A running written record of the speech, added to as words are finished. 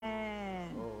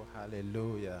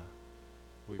Hallelujah.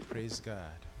 We praise God.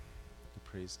 We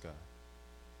praise God.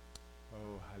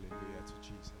 Oh, hallelujah to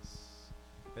Jesus.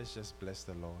 Let's just bless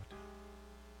the Lord.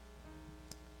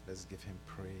 Let's give him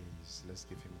praise. Let's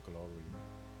give him glory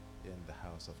in the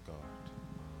house of God.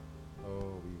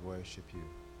 Oh, we worship you.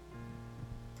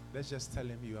 Let's just tell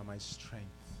him you are my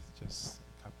strength. Just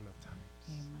a couple of times.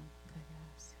 Amen.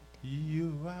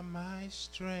 You are my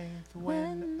strength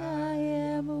When I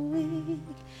am weak,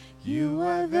 you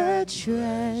are the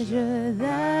treasure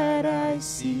that I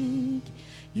seek.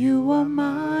 You are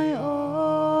my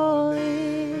all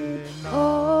in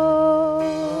all.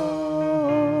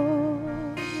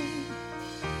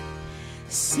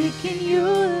 Seeking you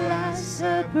as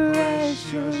a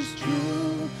precious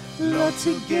jewel, Lord,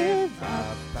 to give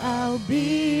up, I'll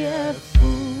be a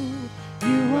fool.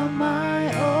 You are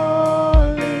my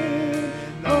all in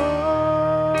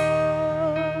all.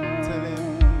 Tell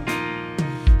him.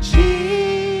 Jesus,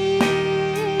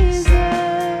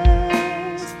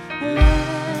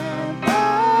 Lamb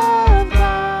of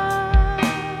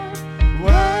God,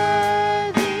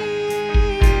 worthy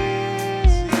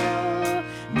is your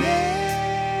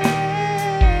name.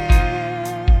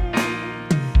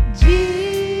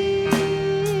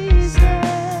 Jesus,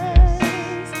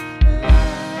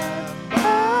 Lamb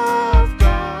of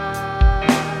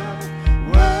God,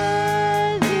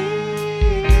 worthy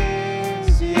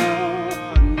is your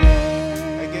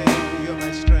name. Again, you're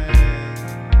my strength.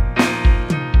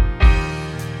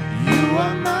 You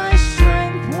are my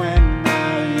strength when I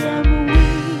am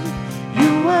weak.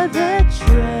 You are the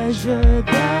treasure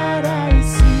that I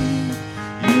see.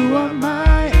 You are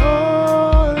my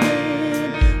all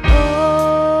in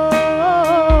all.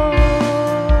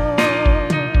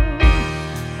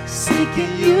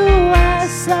 Seeking you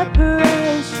as a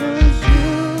precious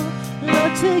jewel,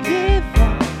 Lord, to give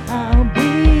up, I'll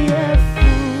be a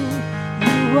fool.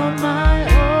 You are my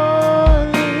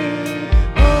all in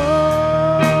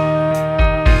all.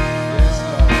 Yes,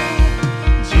 Lord.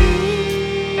 Jesus,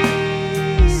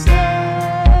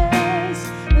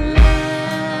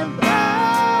 Lamb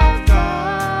of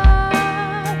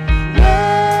God,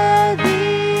 worthy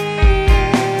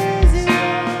is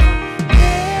your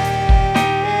name.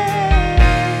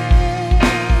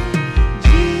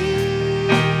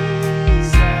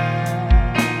 Jesus,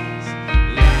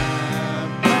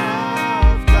 Lamb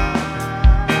of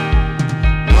God,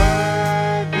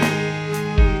 worthy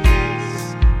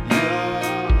is your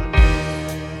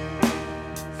name.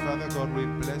 Father God, we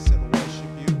bless and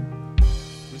worship you.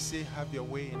 We say, have your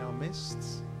way in our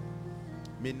midst.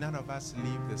 May none of us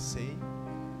leave the same.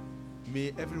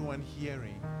 May everyone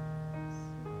hearing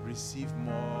receive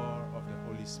more of the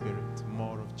Holy Spirit,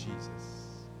 more of Jesus.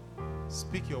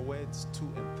 Speak your words to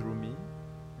and through me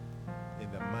in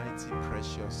the mighty,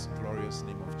 precious, glorious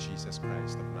name of Jesus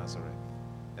Christ of Nazareth.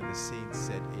 And the saints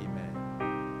said, amen.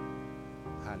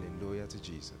 Hallelujah to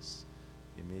Jesus.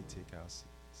 You may take our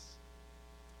seats.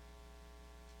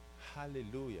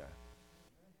 Hallelujah.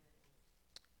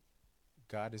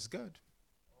 God is good.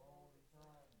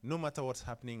 No matter what's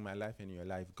happening in my life and in your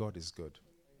life, God is good.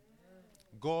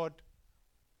 God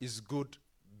is good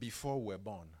before we're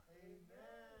born.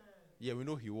 Yeah, we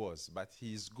know he was, but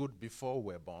he is good before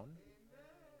we're born.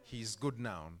 He is good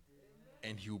now,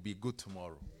 and he will be good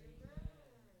tomorrow.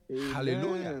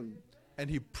 Hallelujah. And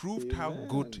he proved how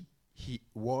good he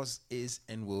was, is,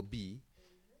 and will be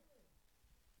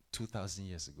 2,000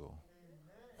 years ago.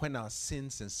 When our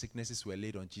sins and sicknesses were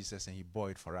laid on Jesus and he bore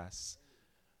it for us.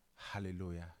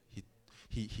 Hallelujah.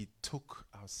 He took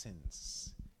our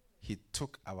sins. He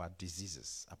took our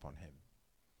diseases upon him.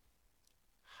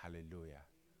 Hallelujah.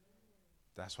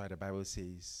 That's why the Bible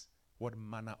says, what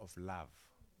manner of love?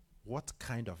 What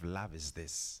kind of love is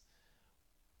this?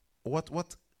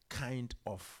 What kind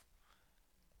of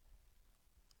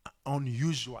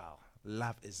unusual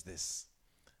love is this?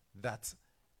 That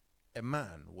a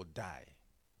man would die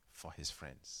for his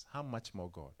friends. How much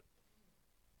more God?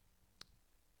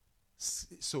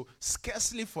 So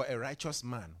scarcely for a righteous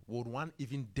man would one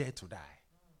even dare to die.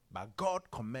 But God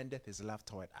commended his love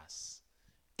toward us,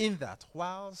 in that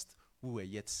whilst we were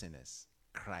yet sinners,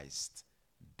 Christ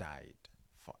died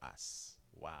for us.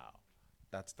 Wow.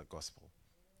 That's the gospel.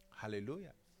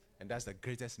 Hallelujah. And that's the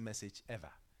greatest message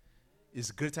ever. It's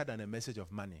greater than a message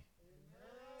of money.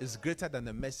 It's greater than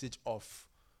the message of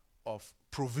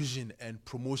provision and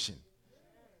promotion.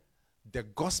 The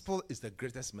gospel is the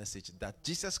greatest message, that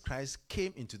Jesus Christ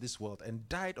came into this world and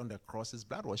died on the cross. His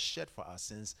blood was shed for our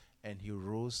sins, and he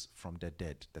rose from the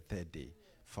dead the third day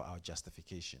for our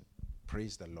justification.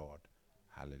 Praise the Lord.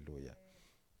 Hallelujah.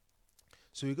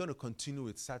 So we're going to continue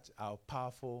with such our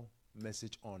powerful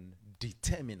message on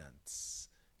determinants.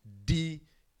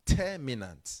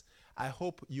 Determinants. I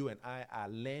hope you and I are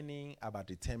learning about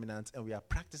determinants and we are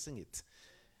practicing it.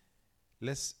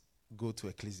 Let's go to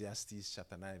Ecclesiastes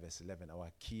chapter 9 verse 11,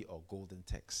 our key or golden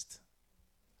text.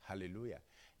 Hallelujah.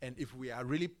 And if we are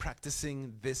really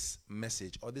practicing this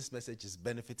message, or this message is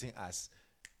benefiting us,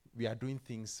 we are doing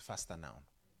things faster now.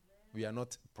 We are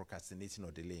not procrastinating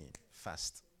or delaying.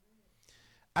 Fast.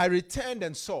 I returned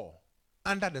and saw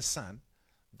under the sun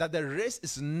that the race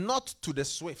is not to the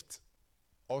swift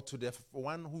or to the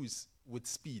one who is with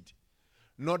speed,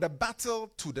 nor the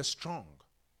battle to the strong,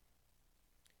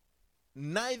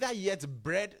 neither yet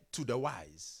bread to the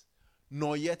wise,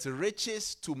 nor yet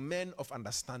riches to men of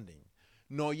understanding,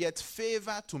 nor yet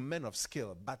favor to men of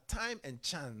skill, but time and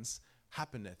chance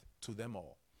happeneth to them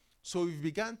all. So we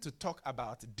began to talk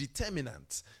about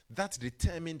determinants that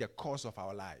determine the course of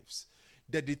our lives.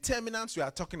 The determinants we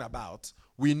are talking about,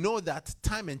 we know that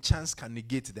time and chance can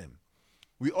negate them.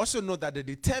 We also know that the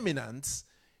determinants,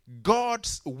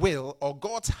 God's will or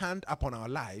God's hand upon our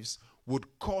lives would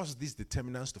cause these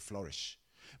determinants to flourish.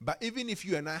 But even if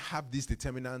you and I have these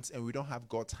determinants and we don't have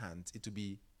God's hand, it will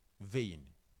be vain,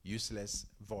 useless,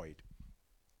 void.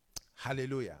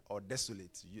 Hallelujah. Or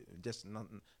desolate. Just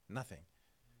nothing.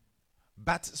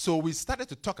 But so we started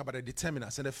to talk about the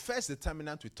determinants. And the first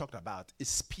determinant we talked about is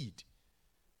speed.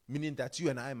 Meaning that you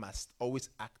and I must always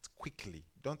act quickly.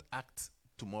 Don't act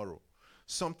tomorrow.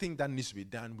 Something that needs to be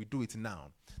done, we do it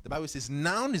now. The Bible says,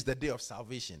 now is the day of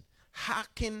salvation.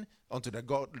 Hearken unto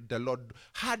the Lord.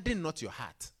 Harden not your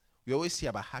heart. We always hear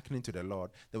about hearkening to the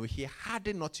Lord. Then we hear,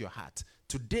 harden not your heart.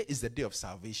 Today is the day of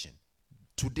salvation.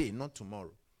 Today, not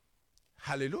tomorrow.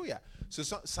 Hallelujah. So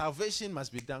salvation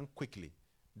must be done quickly.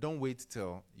 Don't wait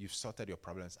till you've sorted your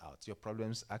problems out. Your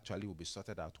problems actually will be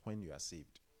sorted out when you are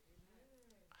saved.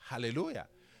 Hallelujah.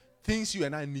 Things you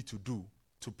and I need to do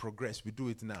to progress, we do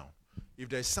it now. If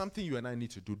there's something you and I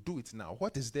need to do, do it now.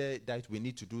 What is there that we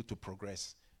need to do to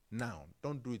progress? Now.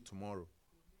 Don't do it tomorrow.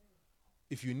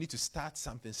 If you need to start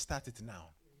something, start it now.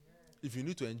 If you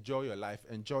need to enjoy your life,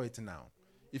 enjoy it now.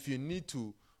 If you need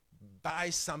to buy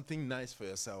something nice for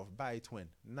yourself, buy it when?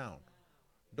 Now.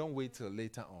 Don't wait till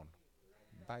later on.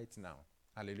 Buy it now.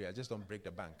 Hallelujah. Just don't break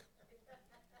the bank.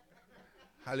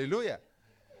 Hallelujah.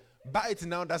 Buy it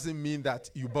now doesn't mean that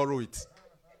you borrow it.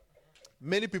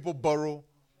 Many people borrow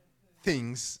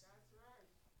things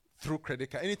through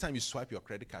credit card. Anytime you swipe your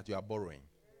credit card, you are borrowing.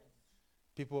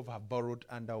 People have borrowed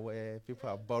underwear. People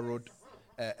have borrowed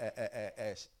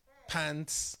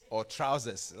pants or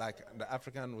trousers, like the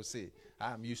African will say.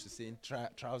 I'm used to saying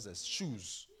trousers,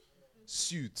 shoes,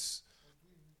 suits,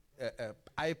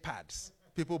 iPads.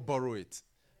 People borrow it.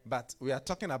 But we are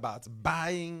talking about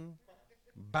buying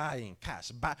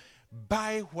cash.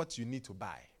 Buy what you need to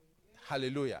buy.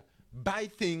 Hallelujah. Buy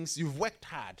things. You've worked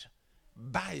hard.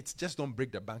 Buy it. Just don't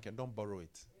break the bank and don't borrow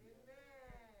it.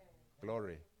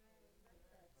 Glory.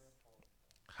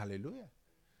 Hallelujah.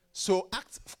 So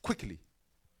act quickly.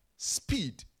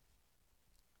 Speed.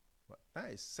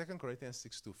 Nice. 2 Corinthians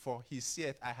 6:2. For he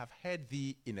saith, I have heard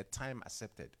thee in a time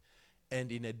accepted,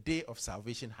 and in a day of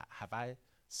salvation have I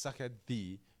succored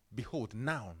thee. Behold,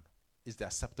 now is the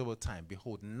acceptable time.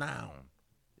 Behold, now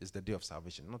is the day of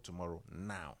salvation. Not tomorrow,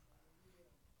 now.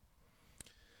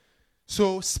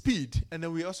 So speed. And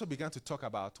then we also began to talk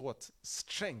about what?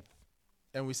 Strength.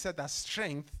 And we said that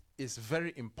strength is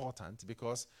very important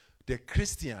because the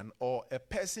Christian or a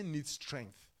person needs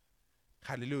strength.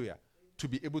 Hallelujah. To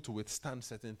be able to withstand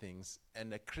certain things.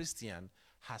 And a Christian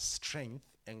has strength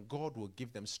and God will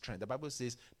give them strength. The Bible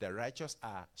says the righteous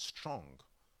are strong.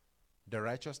 The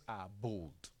righteous are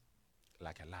bold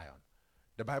like a lion.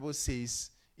 The Bible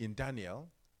says in Daniel,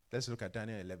 let's look at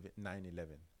Daniel 9:11.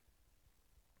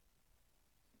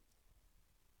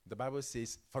 The Bible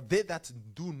says, for they that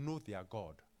do know their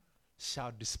God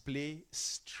shall display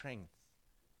strength.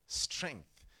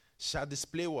 Strength. Shall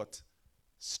display what?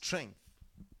 Strength.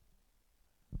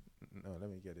 No, let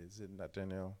me get it. Is it that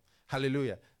Daniel?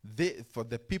 Hallelujah. For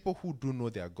the people who do know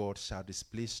their God shall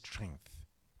display strength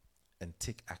and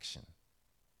take action.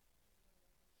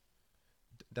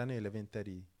 Daniel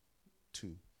 11:32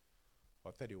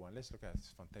 or 31. Let's look at it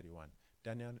from 31.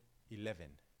 Daniel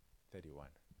 11:31.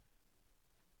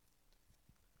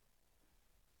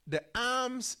 The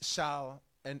arms shall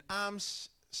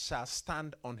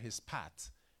stand on his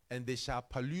path, and they shall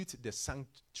pollute the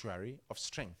sanctuary of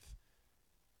strength,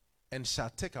 and shall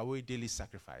take away daily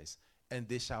sacrifice, and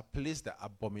they shall place the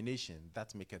abomination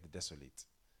that maketh desolate.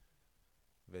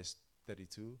 Verse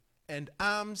 32. And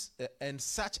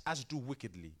such as do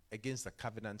wickedly against the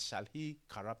covenant shall he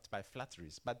corrupt by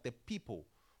flatteries. But the people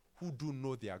who do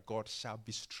know their God shall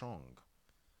be strong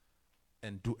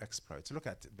and do exploits. Look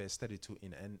at verse 32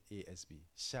 in NASB.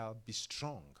 Shall be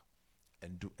strong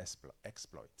and do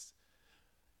exploits.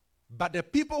 But the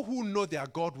people who know their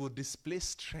God will display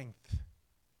strength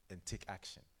and take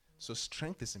action. So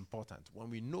strength is important. When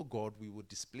we know God, we will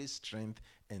display strength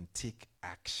and take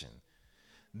action.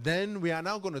 Then we are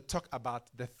now going to talk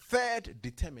about the third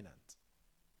determinant.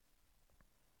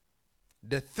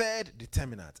 The third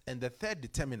determinant. And the third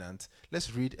determinant,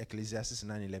 let's read Ecclesiastes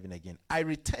 9:11 again. I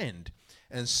returned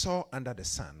and saw under the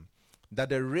sun that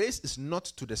the race is not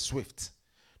to the swift,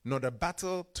 nor the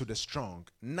battle to the strong,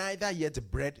 neither yet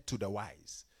bread to the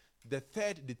wise. The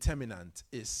third determinant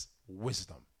is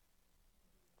wisdom.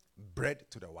 Bread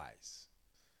to the wise.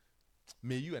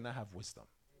 May you and I have wisdom.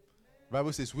 The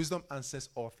Bible says wisdom answers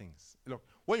all things. Look,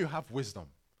 when you have wisdom,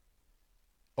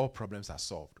 all problems are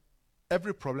solved.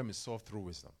 Every problem is solved through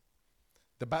wisdom.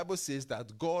 The Bible says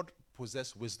that God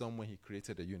possessed wisdom when he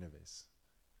created the universe.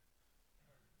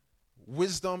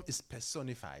 Wisdom is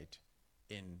personified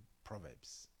in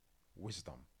Proverbs.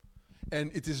 Wisdom.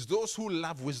 And it is those who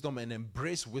love wisdom and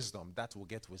embrace wisdom that will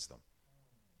get wisdom.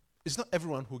 It's not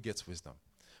everyone who gets wisdom,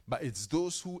 but it's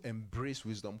those who embrace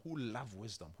wisdom, who love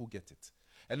wisdom, who get it.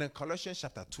 And then Colossians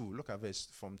chapter 2, look at verse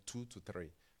from 2 to 3.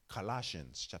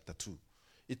 Colossians chapter 2.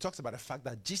 It talks about the fact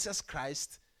that Jesus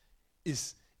Christ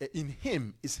is, in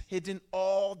him is hidden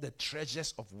all the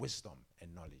treasures of wisdom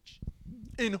and knowledge.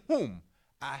 In whom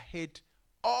are hid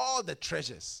all the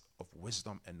treasures of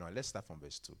wisdom and knowledge. Let's start from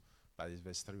verse 2. But it's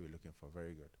verse 3 we're looking for.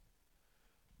 Very good.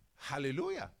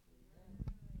 Hallelujah.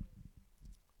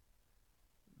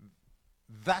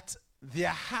 That their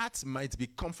hearts might be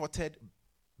comforted,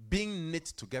 being knit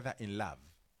together in love,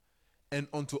 and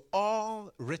unto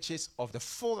all riches of the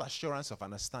full assurance of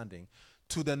understanding,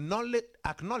 to the knowledge,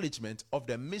 acknowledgement of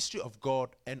the mystery of God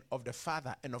and of the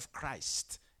Father and of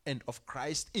Christ in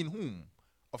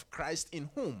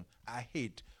whom are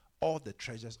hid all the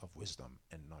treasures of wisdom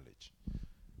and knowledge.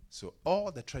 So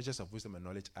all the treasures of wisdom and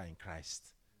knowledge are in Christ.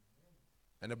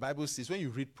 And the Bible says, when you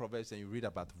read Proverbs and you read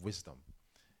about wisdom,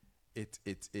 it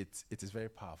is very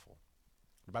powerful.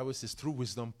 The Bible says, through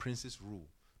wisdom, princes rule.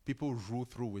 People rule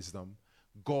through wisdom.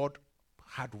 God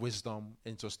had wisdom,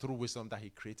 and it was through wisdom that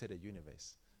he created the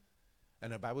universe.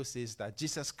 And the Bible says that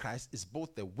Jesus Christ is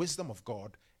both the wisdom of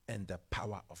God and the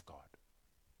power of God.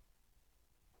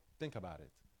 Think about it.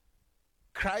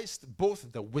 Christ,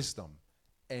 both the wisdom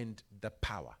and the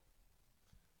power.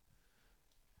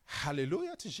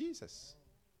 Hallelujah to Jesus.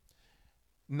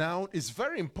 Now, it's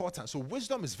very important. So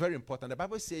wisdom is very important. The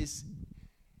Bible says,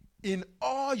 in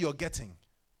all you're getting,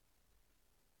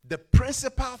 the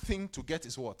principal thing to get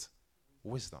is what?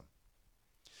 Wisdom.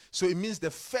 So it means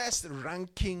the first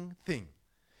ranking thing.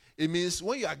 It means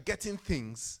when you are getting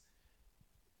things,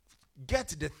 get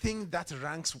the thing that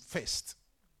ranks first.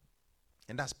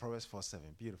 And that's Proverbs 4:7.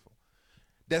 Beautiful.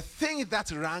 The thing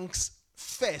that ranks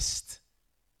first,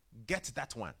 get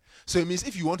that one. So it means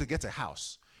if you want to get a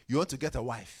house, you want to get a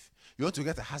wife, you want to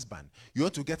get a husband, you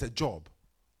want to get a job,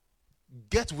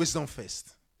 get wisdom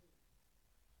first.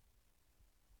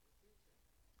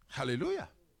 Hallelujah.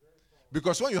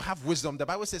 Because when you have wisdom, the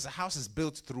Bible says a house is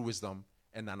built through wisdom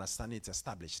and understanding it's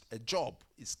established. A job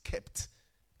is kept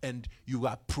and you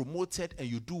are promoted and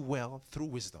you do well through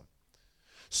wisdom.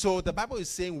 So the Bible is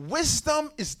saying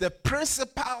wisdom is the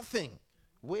principal thing.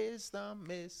 Wisdom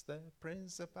is the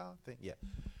principal thing. Yeah.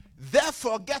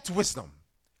 Therefore, get wisdom.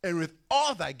 And with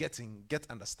all thy getting, get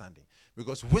understanding.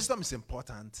 Because wisdom is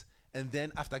important. And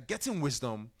then after getting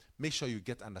wisdom, make sure you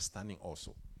get understanding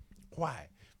also. Why?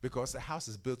 Because the house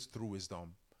is built through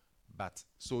wisdom. But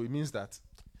so it means that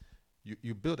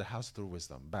you build a house through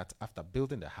wisdom. But after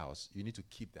building the house, you need to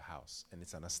keep the house. And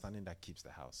it's understanding that keeps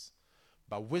the house.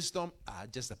 But wisdom are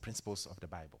just the principles of the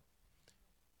Bible.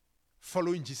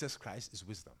 Following Jesus Christ is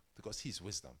wisdom. Because he's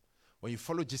wisdom. When you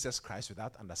follow Jesus Christ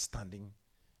without understanding,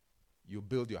 you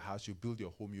build your house, you build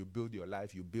your home, you build your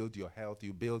life, you build your health,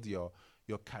 you build your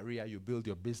career, you build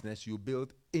your business, you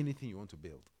build anything you want to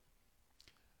build.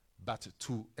 But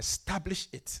to establish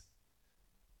it,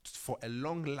 for a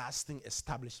long-lasting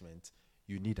establishment,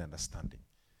 you need understanding.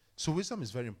 So wisdom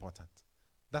is very important.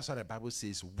 That's why the Bible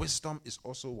says wisdom is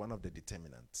also one of the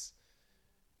determinants.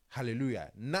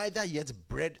 Hallelujah. Neither yet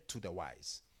bread to the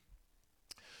wise.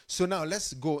 So now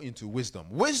let's go into wisdom.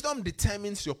 Wisdom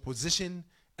determines your position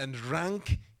and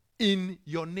rank in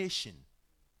your nation.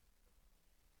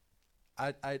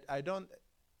 I don't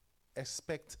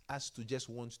expect us to just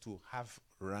want to have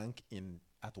rank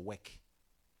at work.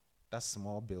 That's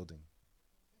small building.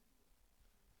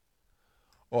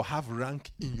 Or have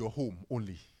rank in your home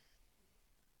only.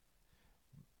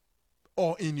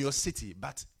 or in your city,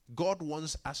 but God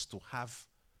wants us to have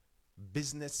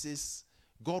businesses.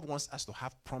 God wants us to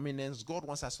have prominence. God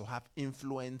wants us to have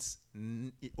influence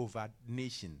over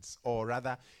nations, or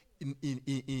rather in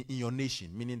your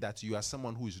nation, meaning that you are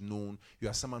someone who is known, you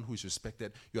are someone who is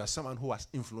respected, you are someone who has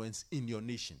influence in your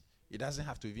nation. It doesn't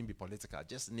have to even be political,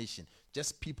 just nation,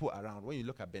 just people around. When you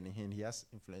look at Benny Hinn, he has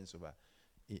influence over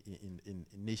in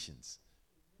nations.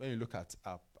 When you look at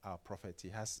our prophet, he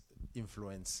has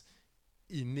influence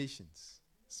in nations,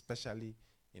 especially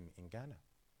in Ghana.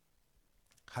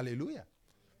 Hallelujah.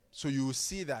 So you will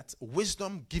see that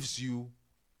wisdom gives you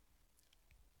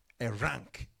a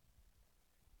rank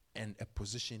and a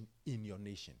position in your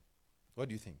nation. What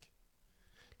do you think?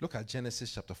 Look at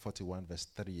Genesis chapter 41, verse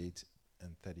 38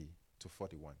 and 30 to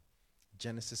 41.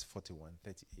 Genesis 41,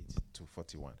 38 to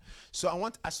 41. So I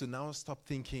want us to now stop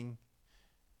thinking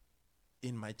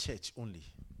in my church only.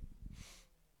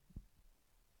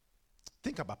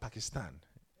 Think about Pakistan.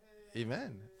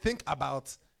 Amen. Think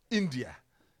about India.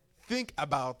 Think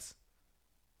about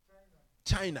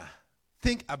China.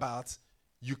 Think about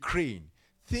Ukraine.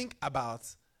 Think about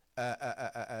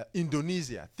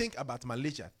Indonesia. Think about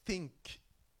Malaysia. Think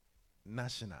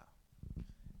national.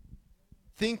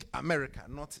 Think America,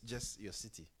 not just your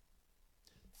city.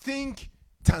 Think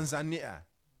Tanzania,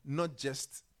 not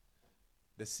just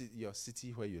your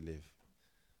city where you live.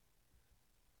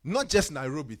 Not just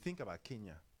Nairobi. Think about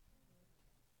Kenya.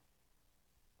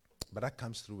 But that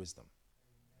comes through wisdom.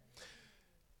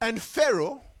 And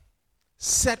Pharaoh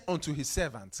said unto his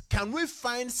servants, can we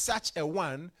find such a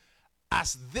one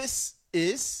as this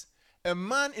is, a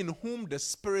man in whom the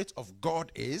Spirit of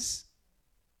God is?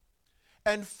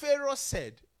 And Pharaoh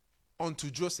said unto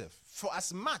Joseph, for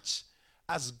as much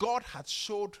as God hath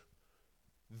showed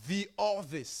thee all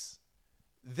this,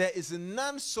 there is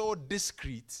none so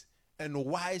discreet and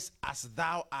wise as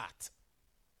thou art.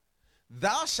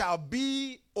 Thou shalt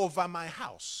be over my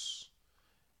house,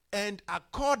 and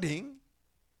according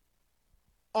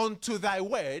unto thy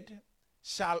word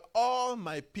shall all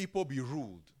my people be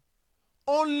ruled.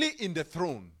 Only in the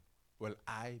throne will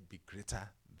I be greater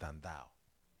than thou.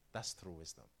 That's through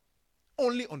wisdom.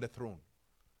 Only on the throne.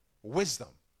 Wisdom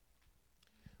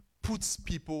puts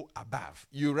people above.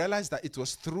 You realize that it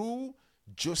was through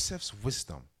Joseph's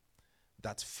wisdom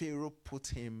that Pharaoh put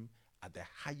him at the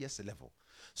highest level.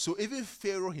 So even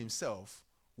Pharaoh himself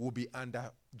will be under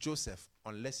Joseph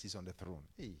unless he's on the throne.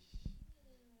 Hey.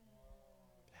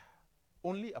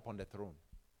 Only upon the throne.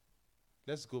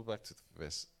 Let's go back to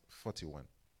verse 41.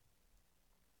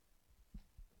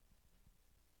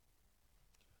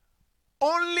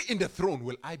 Only in the throne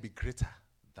will I be greater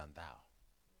than thou.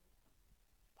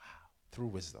 Wow. Through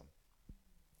wisdom.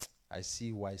 I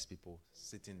see wise people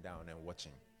sitting down and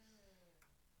watching.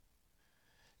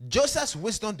 Joseph's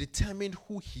wisdom determined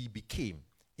who he became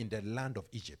in the land of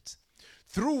Egypt.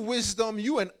 Through wisdom,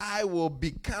 you and I will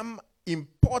become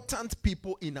important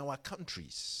people in our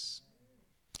countries.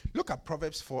 Look at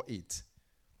Proverbs 4:8.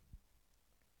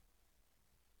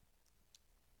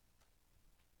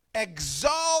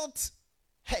 Exalt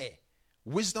her.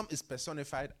 Wisdom is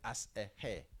personified as a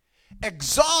hair.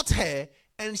 Exalt her,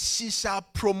 and she shall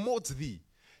promote thee.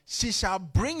 She shall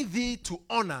bring thee to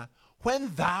honor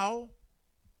when thou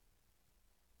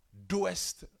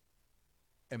doest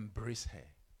embrace her.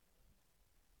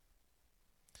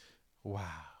 Wow.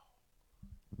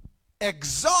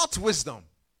 Exalt wisdom.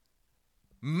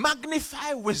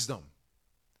 Magnify wisdom.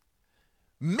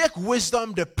 Make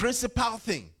wisdom the principal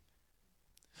thing.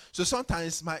 So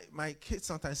sometimes my kids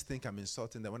sometimes think I'm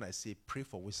insulting them when I say pray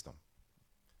for wisdom.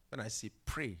 When I say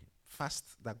pray, fast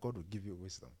that God will give you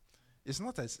wisdom. It's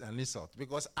not an insult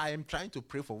because I am trying to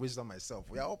pray for wisdom myself.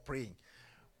 We are all praying.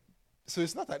 So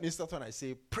it's not an insult when I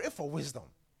say pray for wisdom.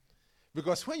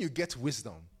 Because when you get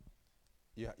wisdom,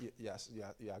 you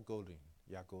are golden.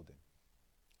 You are golden.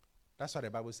 That's what the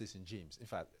Bible says in James. In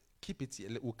fact, keep it here.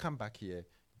 We'll come back here.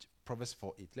 Proverbs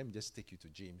 4:8. Let me just take you to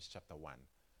James chapter 1.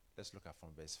 Let's look at from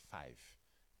verse 5.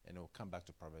 And we'll come back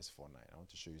to Proverbs 4:9. I want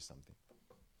to show you something.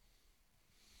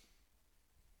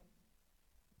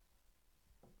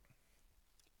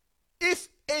 If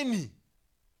any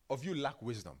of you lack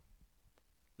wisdom,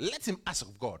 let him ask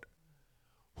of God,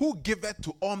 who giveth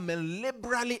to all men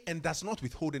liberally and does not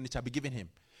withhold, and it shall be given him.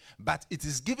 But it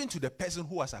is given to the person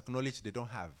who has acknowledged they don't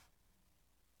have.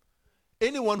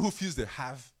 Anyone who feels they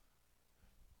have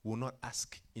will not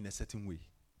ask in a certain way.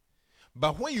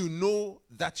 But when you know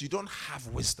that you don't have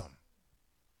wisdom,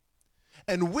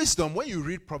 and wisdom, when you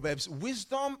read Proverbs,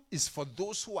 wisdom is for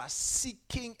those who are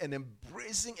seeking and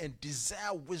embracing and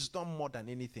desire wisdom more than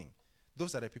anything.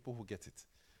 Those are the people who get it.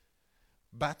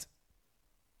 But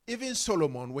Even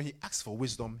Solomon, when he asked for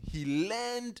wisdom, he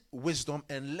learned wisdom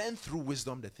and learned through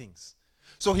wisdom the things.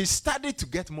 So he studied to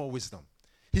get more wisdom.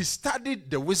 He studied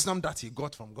the wisdom that he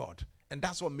got from God. And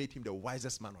that's what made him the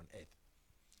wisest man on earth.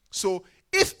 So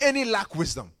if any lack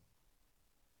wisdom,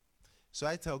 so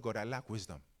I tell God, I lack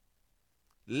wisdom.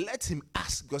 Let him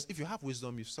ask, because if you have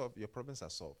wisdom, your problems are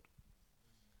solved.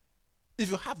 If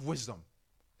you have wisdom,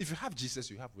 if you have Jesus,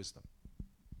 you have wisdom.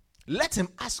 Let him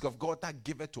ask of God that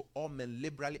giveth to all men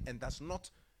liberally and does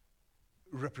not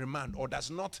reprimand or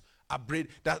does not upbraid,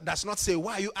 that does not say,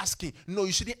 why are you asking? No,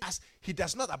 you shouldn't ask. He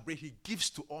does not upbraid, he gives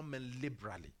to all men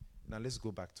liberally. Now let's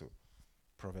go back to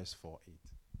Proverbs 4:8.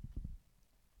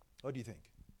 What do you think?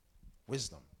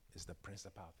 Wisdom is the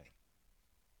principal thing.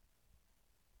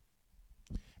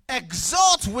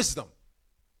 Exalt wisdom,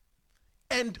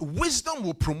 and wisdom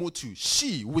will promote you.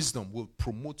 She, wisdom, will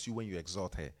promote you when you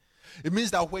exalt her. It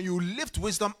means that when you lift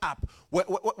wisdom up,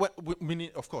 meaning,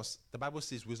 of course, the Bible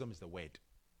says wisdom is the word.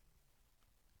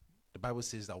 The Bible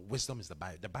says that wisdom is the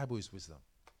Bible. The Bible is wisdom.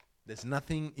 There's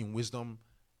nothing in wisdom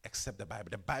except the Bible.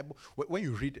 The Bible, when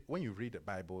you read the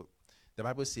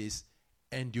Bible says,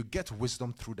 and you get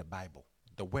wisdom through the Bible.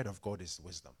 The word of God is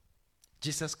wisdom.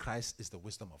 Jesus Christ is the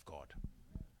wisdom of God.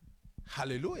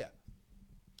 Hallelujah.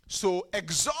 So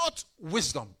exalt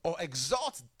wisdom or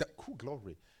exalt the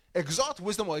glory. Exalt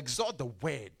wisdom or exalt the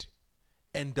word,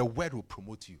 and the word will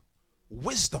promote you.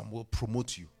 Wisdom will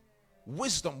promote you.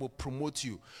 Wisdom will promote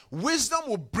you. Wisdom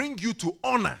will bring you to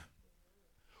honor.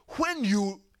 When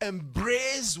you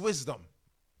embrace wisdom,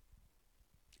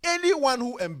 anyone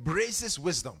who embraces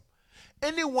wisdom,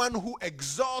 anyone who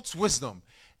exalts wisdom,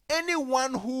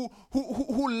 anyone who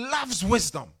loves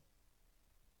wisdom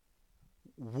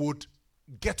would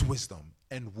get wisdom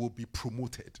and will be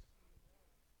promoted.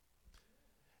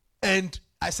 And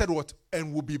I said what?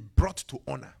 And will be brought to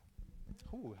honor.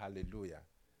 Oh, hallelujah.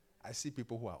 I see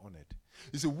people who are honored.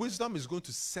 You see, wisdom is going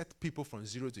to set people from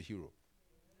zero to hero.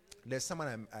 There's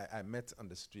someone I met on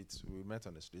the streets. We met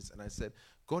on the streets, and I said,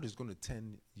 God is going to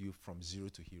turn you from zero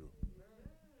to hero.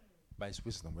 By his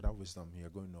wisdom. Without wisdom, you're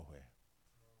going nowhere.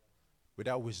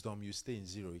 Without wisdom, you stay in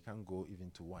zero. You can't go even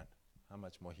to one. How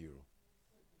much more hero?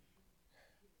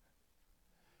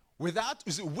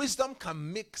 Wisdom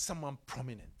can make someone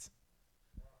prominent.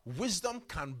 Wisdom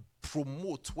can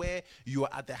promote where you are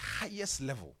at the highest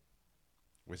level.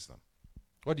 Wisdom.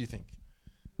 What do you think?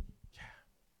 Yeah.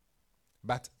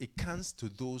 But it comes to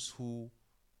those who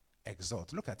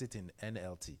exalt. Look at it in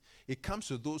NLT. It comes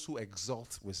to those who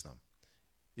exalt wisdom.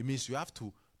 It means you have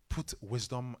to put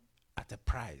wisdom at a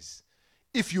price.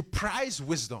 If you prize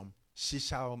wisdom, she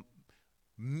shall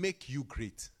make you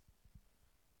great.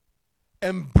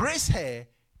 Embrace her,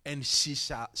 and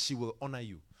she will honor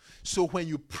you. So when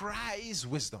you prize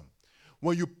wisdom,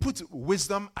 when you put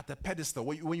wisdom at a pedestal,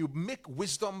 when you make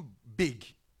wisdom big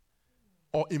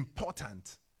or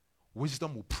important,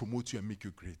 wisdom will promote you and make you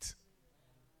great.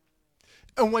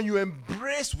 And when you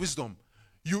embrace wisdom,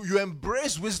 you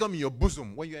embrace wisdom in your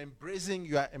bosom. When you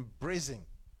are embracing.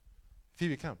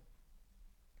 Phoebe, come.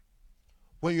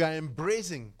 When you are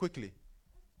embracing, quickly.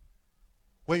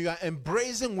 When you are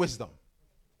embracing wisdom.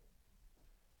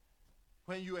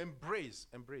 When you embrace.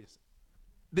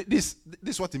 This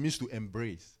is what it means to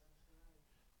embrace.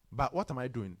 But what am I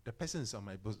doing? The person is on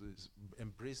my bosom, is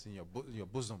embracing your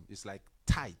bosom. It's like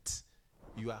tight.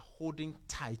 You are holding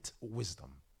tight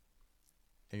wisdom.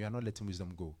 And you are not letting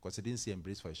wisdom go. Because it didn't say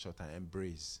embrace for a short time.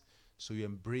 Embrace. So you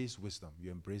embrace wisdom.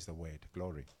 You embrace the word.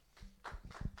 Glory.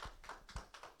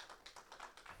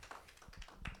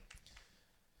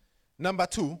 Number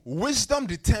 2, wisdom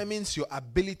determines your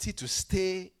ability to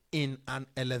stay in an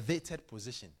elevated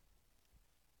position.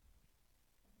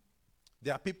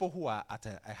 There are people who are at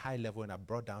a high level and are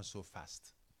brought down so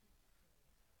fast.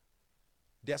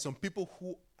 There are some people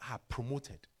who are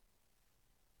promoted,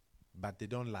 but they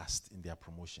don't last in their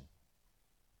promotion.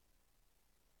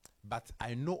 But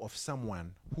I know of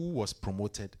someone who was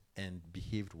promoted and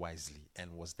behaved wisely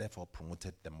and was therefore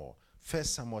promoted the more. 1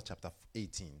 Samuel chapter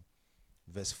 18,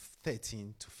 verse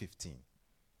 13 to 15.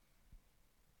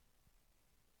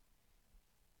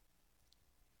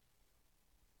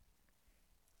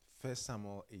 First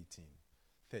Samuel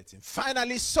 18:13.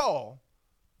 Finally,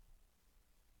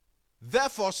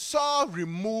 Therefore Saul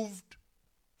removed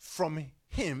from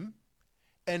him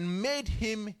and made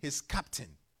him his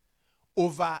captain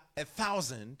over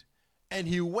 1,000, and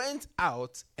he went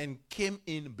out and came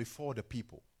in before the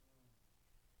people.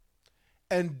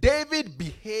 And David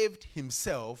behaved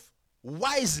himself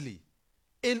wisely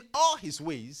in all his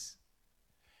ways,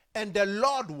 and the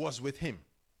Lord was with him.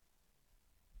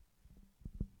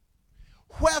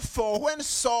 Wherefore, when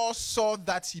Saul saw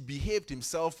that he behaved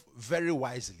himself very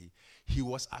wisely, he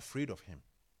was afraid of him.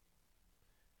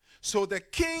 So the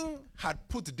king had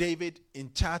put David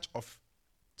in charge of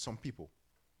some people.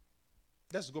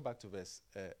 Let's go back to verse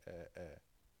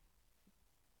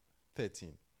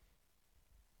 13.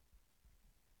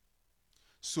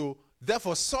 So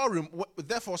therefore Saul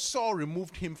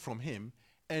removed him from him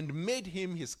and made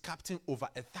him his captain over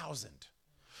 1,000.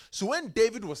 So when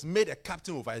David was made a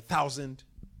captain over 1,000,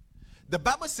 the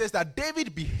Bible says that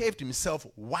David behaved himself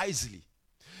wisely.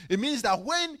 It means that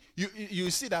when you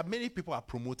see that many people are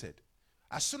promoted,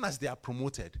 as soon as they are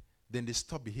promoted, then they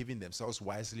stop behaving themselves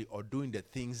wisely or doing the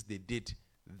things they did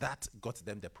that got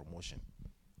them the promotion.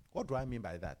 What do I mean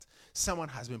by that? Someone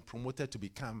has been promoted to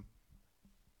become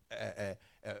a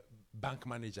bank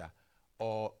manager,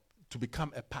 or to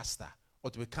become a pastor, or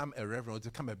to become a reverend, or to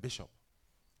become a bishop.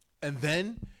 And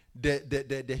then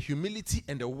the humility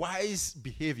and the wise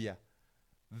behavior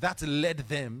that led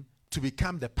them to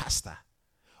become the pastor,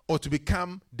 or to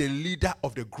become the leader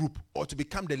of the group, or to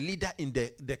become the leader in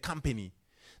the company.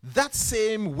 That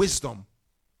same wisdom,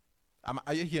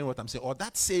 are you hearing what I'm saying? Or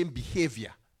that same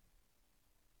behavior,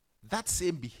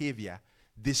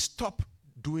 they stop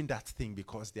doing that thing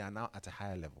because they are now at a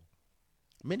higher level.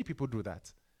 Many people do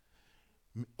that.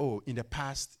 Oh, in the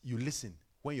past, you listen.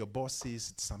 When your boss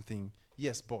says something,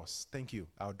 yes, boss, thank you,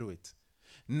 I'll do it.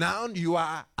 Now you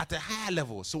are at a higher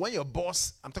level. So when your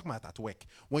boss, I'm talking about at work,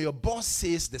 when your boss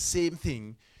says the same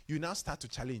thing, you now start to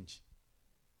challenge.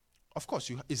 Of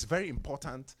course, it's very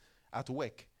important at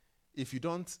work. If you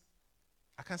don't,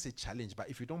 I can't say challenge, but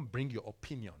if you don't bring your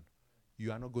opinion,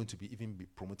 you are not going to be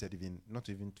promoted, not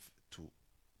even to,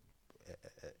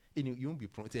 you won't be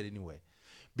promoted anywhere.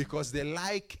 Because they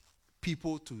like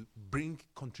people to bring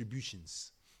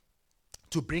contributions,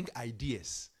 to bring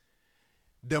ideas.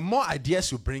 The more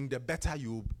ideas you bring, the better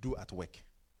you do at work.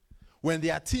 When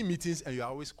there are team meetings and you are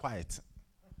always quiet,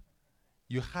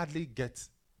 you hardly get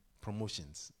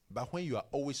promotions. But when you are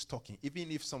always talking,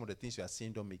 even if some of the things you are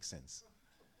saying don't make sense,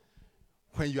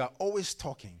 when you are always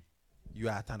talking, you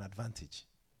are at an advantage.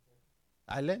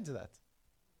 I learned that.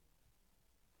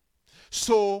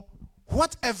 So,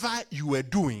 whatever you were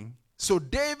doing, so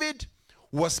David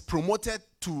was promoted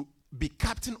to be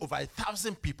captain over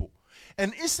 1,000 people.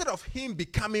 And instead of him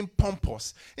becoming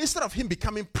pompous, instead of him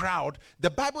becoming proud, the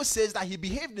Bible says that he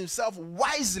behaved himself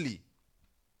wisely.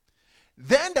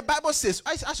 Then the Bible says,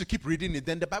 I should keep reading it.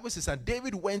 Then the Bible says that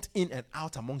David went in and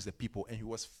out amongst the people, and he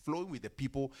was flowing with the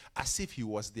people as if he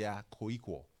was their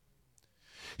co-equal.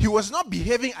 He was not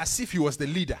behaving as if he was the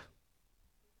leader.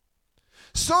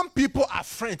 Some people are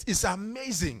friends. It's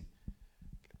amazing.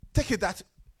 Take it that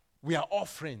we are all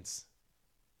friends.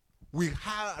 We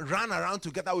run around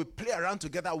together. We play around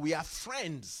together. We are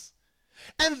friends.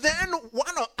 And then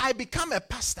I become a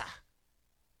pastor.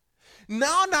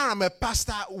 Now that I'm a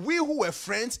pastor, we who were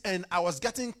friends and I was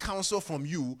getting counsel from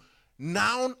you,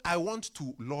 now I want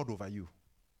to lord over you.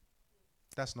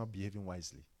 That's not behaving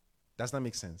wisely. Does that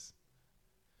make sense?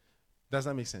 Does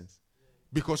that make sense?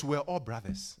 Because we're all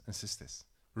brothers and sisters.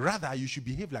 Rather, you should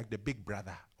behave like the big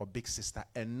brother or big sister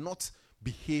and not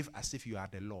behave as if you are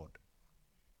the Lord.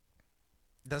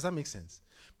 Does that make sense?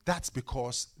 That's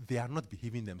because they are not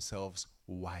behaving themselves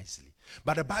wisely.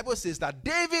 But the Bible says that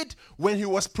David, when he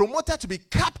was promoted to be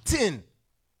captain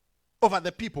over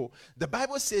the people, the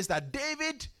Bible says that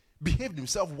David behaved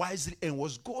himself wisely and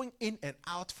was going in and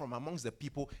out from amongst the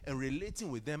people and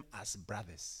relating with them as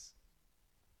brothers.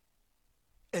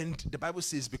 And the Bible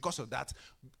says because of that,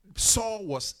 Saul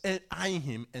was eyeing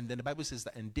him, and then the Bible says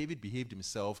that, and David behaved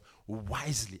himself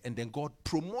wisely, and then God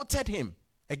promoted him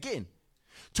again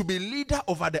to be leader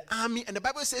over the army, and the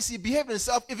Bible says he behaved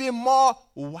himself even more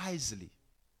wisely.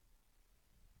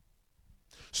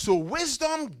 So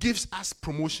wisdom gives us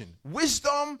promotion.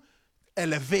 Wisdom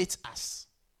elevates us.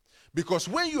 Because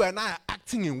when you and I are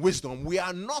acting in wisdom, we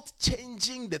are not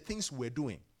changing the things we're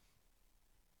doing.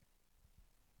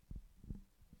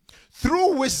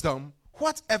 Through wisdom,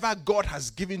 whatever God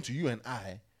has given to you and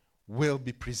I will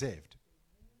be preserved.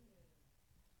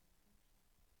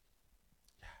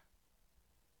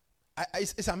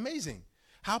 It's amazing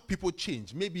how people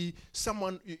change. Maybe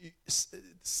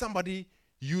somebody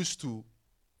used to,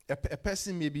 a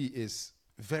person maybe is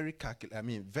very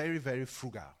very, very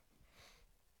frugal.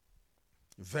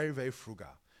 Very, very frugal.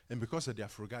 And because of their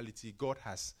frugality, God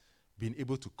has been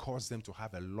able to cause them to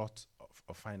have a lot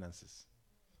of finances.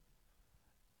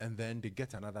 And then they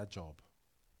get another job.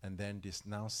 And then they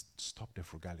now stop the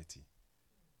frugality.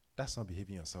 That's not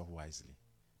behaving yourself wisely.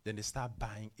 Then they start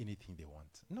buying anything they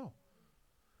want. No.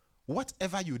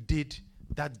 Whatever you did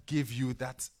that gave you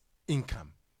that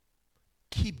income,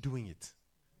 keep doing it.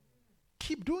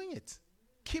 Keep doing it.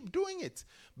 Keep doing it.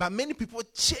 But many people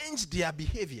change their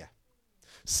behavior.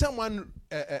 Someone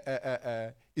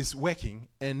is working,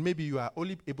 and maybe you are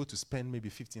only able to spend maybe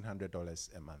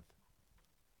 $1,500 a month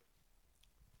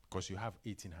because you have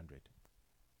 $1,800,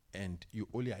 and you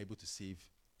only are able to save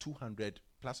 $200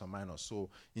 plus or minus. So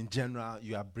in general,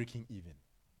 you are breaking even.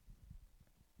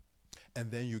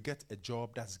 And then you get a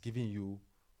job that's giving you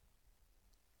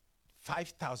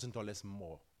 $5,000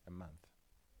 more a month.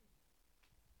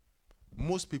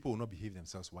 Most people will not behave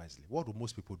themselves wisely. What do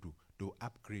most people do? They'll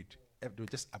upgrade. They'll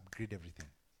just upgrade everything.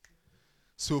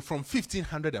 So from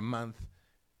 $1,500 a month,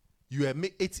 you are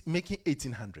making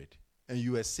 $1,800, and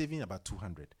you are saving about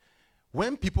 $200.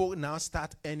 When people now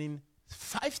start earning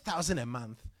 $5,000 a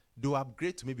month, they'll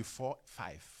upgrade to maybe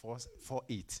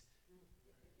 $4,800.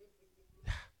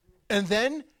 And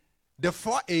then the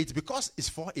 $4,800, because it's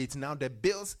 $4,800 now, the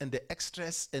bills and the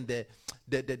extras and the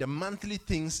monthly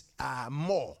things are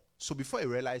more. So before you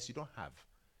realize, you don't have.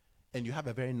 And you have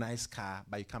a very nice car,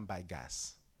 but you can't buy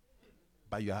gas.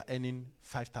 But you are earning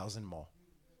 $5,000 more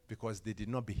because they did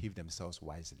not behave themselves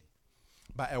wisely.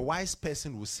 But a wise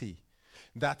person will say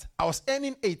that I was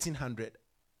earning $1,800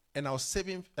 and I was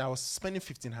spending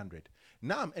 $1,500.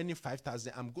 Now I'm earning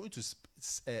 $5,000. I'm going to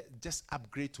just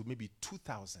upgrade to maybe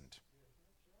 $2,000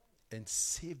 and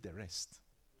save the rest.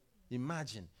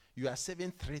 Imagine you are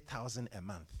saving $3,000 a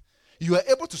month. You are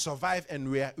able to survive, and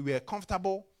we are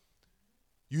comfortable.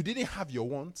 You didn't have your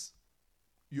wants.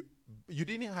 You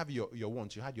didn't have your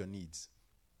wants. You had your needs.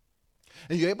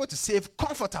 And you're able to save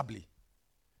comfortably.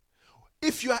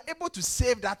 If you are able to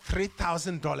save that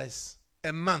 $3,000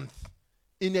 a month,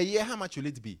 in a year, how much will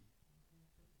it be?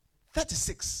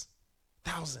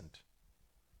 $36,000.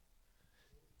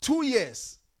 2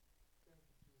 years,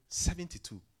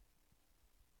 72.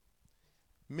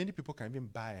 Many people can even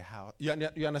buy a house.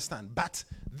 You understand? But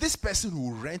this person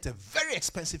will rent a very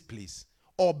expensive place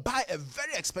or buy a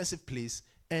very expensive place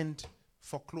and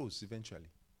foreclose eventually.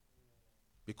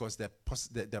 Because the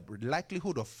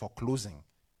likelihood of foreclosing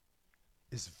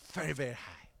is very, very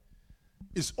high.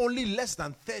 It's only less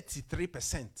than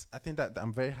 33%. I think that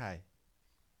I'm very high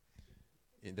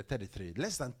in the 33.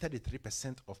 Less than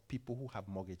 33% of people who have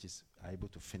mortgages are able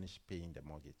to finish paying the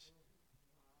mortgage.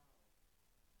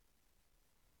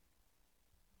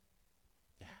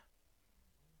 Yeah.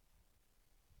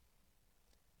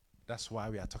 That's why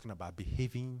we are talking about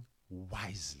behaving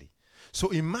wisely. So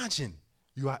imagine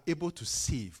you are able to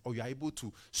save, or you are able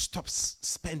to stop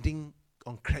spending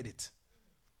on credit.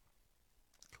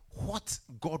 What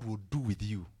God will do with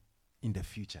you in the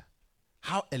future.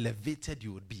 How elevated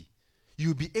you would be.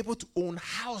 You'll be able to own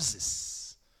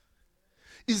houses.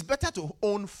 It's better to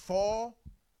own 4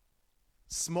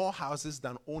 small houses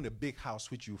than own a big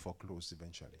house which you foreclose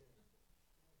eventually.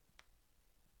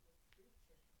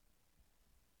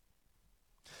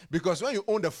 Because when you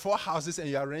own the 4 houses and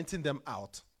you are renting them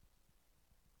out,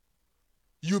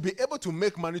 you'll be able to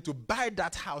make money to buy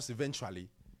that house eventually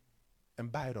and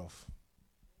buy it off.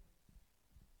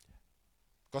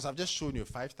 Because I've just shown you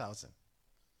 5,000.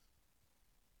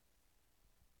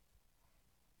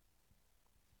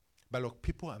 But look,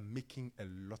 people are making a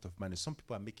lot of money. Some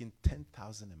people are making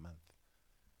 10,000 a month,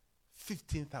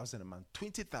 15,000 a month,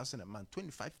 20,000 a month,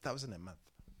 25,000 a month.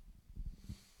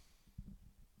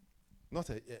 Not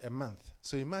a month.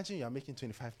 So imagine you are making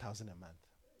 25,000 a month.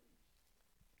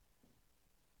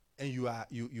 And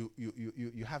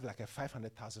you have like a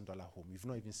 $500,000 home. You've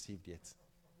not even saved yet.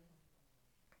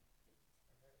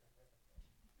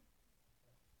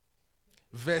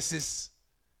 Versus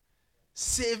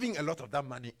saving a lot of that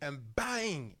money and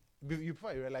buying. You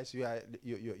probably realize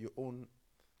you own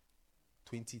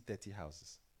 20, 30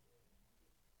 houses.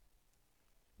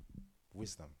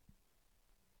 Wisdom.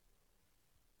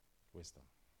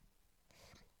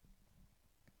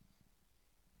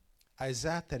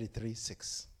 Isaiah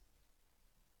 33:6.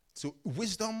 So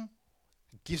wisdom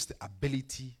gives the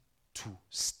ability to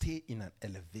stay in an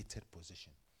elevated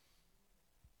position.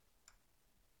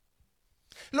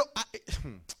 Look,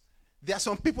 there are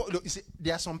some people. Look, you see,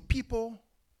 there are some people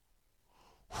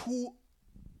who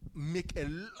make a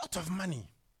lot of money,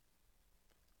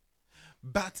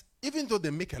 but even though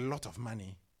they make a lot of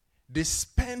money, they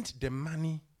spend the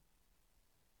money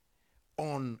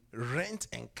on rent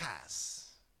and cars.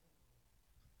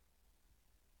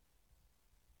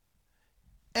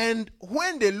 And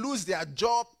when they lose their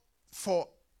job for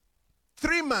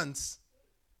 3 months,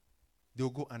 they'll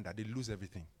go under. They lose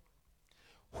everything.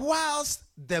 Whilst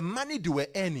the money they were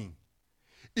earning,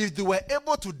 if they were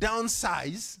able to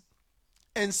downsize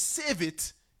and save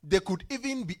it, They could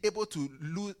even be able to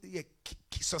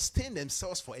sustain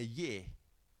themselves for a year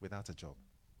without a job.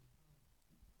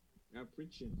 You're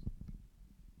preaching.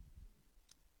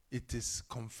 It is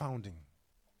confounding.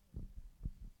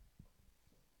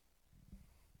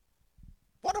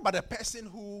 What about a person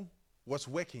who was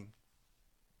working,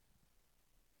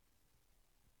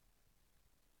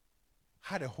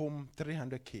 had a home,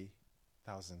 300K,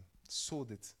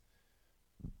 sold it,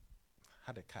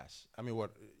 had a cash. I mean,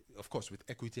 what? Of course, with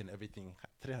equity and everything,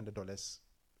 $300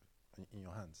 in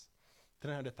your hands.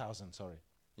 300,000, sorry,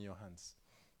 in your hands.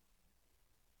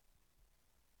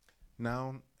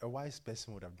 Now, a wise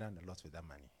person would have done a lot with that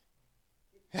money.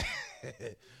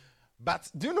 But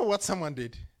do you know what someone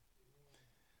did?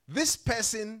 This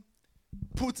person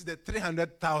put the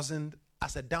 300,000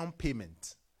 as a down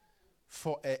payment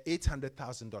for a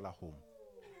 $800,000 home.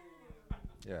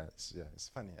 Yeah, it's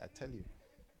funny, I tell you.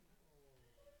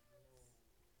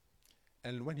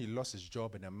 And when he lost his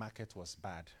job and the market was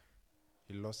bad,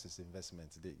 he lost his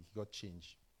investment. He got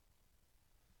change.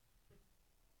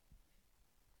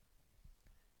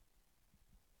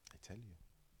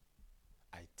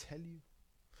 I tell you.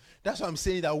 That's why I'm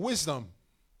saying that wisdom.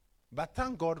 But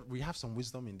thank God we have some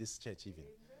wisdom in this church even.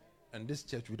 And this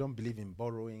church, we don't believe in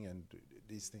borrowing and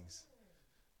these things.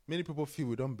 Many people feel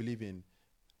we don't believe in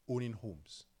owning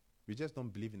homes. We just don't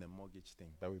believe in a mortgage thing,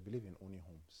 but we believe in owning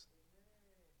homes.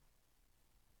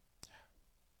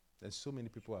 There's so many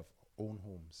people have owned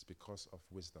homes because of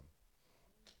wisdom.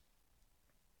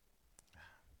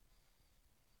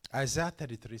 Isaiah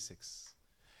 33:6.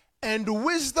 And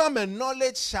wisdom and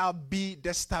knowledge shall be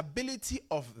the stability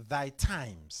of thy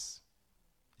times.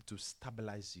 It will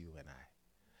stabilize you and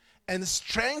I. And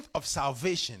strength of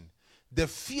salvation. The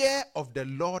fear of the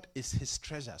Lord is his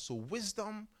treasure. So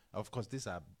wisdom, of course, these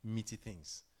are meaty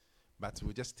things. But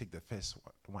we'll just take the first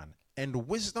one. And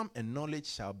wisdom and knowledge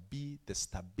shall be the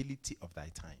stability of thy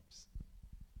times.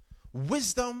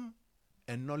 Wisdom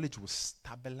and knowledge will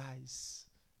stabilize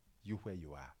you where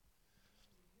you are.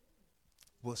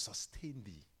 Will sustain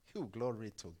thee. Oh,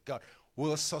 glory to God.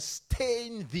 Will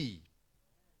sustain thee.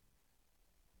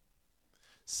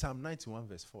 Psalm 91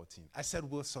 verse 14. I said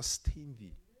will sustain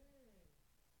thee.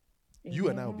 Amen. You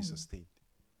and I will be sustained.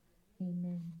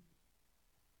 Amen.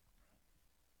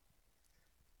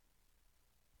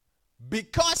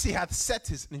 Because he hath set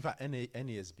his, in fact,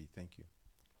 NASB, thank you.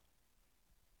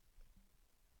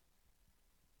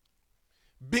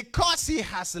 Because he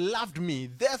has loved me,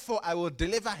 therefore I will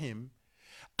deliver him.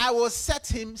 I will set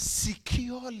him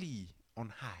securely on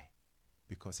high,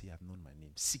 because he hath known my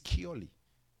name. Securely.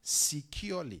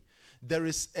 Securely. There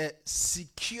is a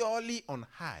securely on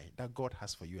high that God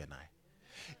has for you and I.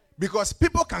 Because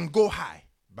people can go high,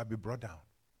 but be brought down.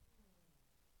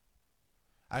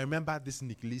 I remember this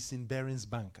Nick Leeson, Barron's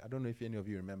Bank. I don't know if any of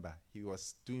you remember. He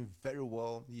was doing very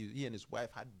well. He and his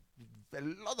wife had a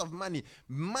lot of money.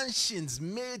 Mansions,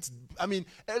 maids, a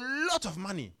lot of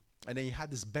money. And then he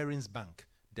had this Barron's Bank.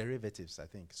 Derivatives, I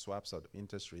think, swaps or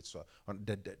interest rates on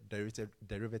the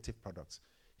derivative products.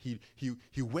 He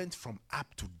went from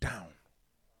up to down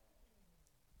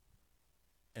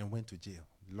and went to jail.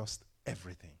 Lost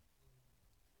everything.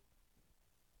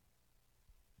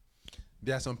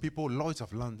 There are some people, Lloyd's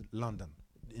of London,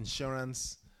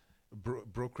 insurance,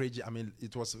 brokerage.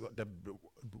 It was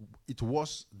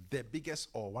the biggest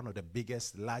or one of the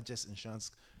biggest, largest insurance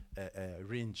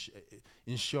range,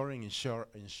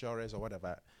 insurers or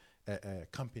whatever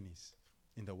companies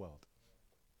in the world.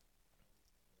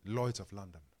 Lloyd's of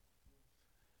London.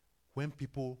 When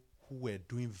people who were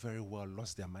doing very well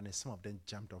lost their money, some of them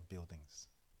jumped off buildings,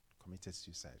 committed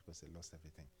suicide because they lost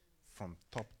everything from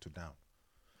top to down.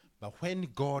 But when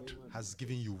God has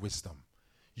given you wisdom,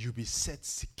 you'll be set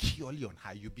securely on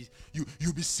high.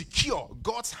 You'll be secure.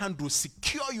 God's hand will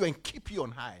secure you and keep you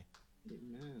on high.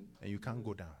 Amen. And you can't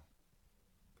go down.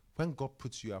 When God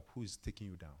puts you up, who is taking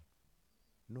you down?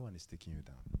 No one is taking you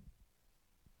down.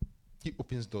 He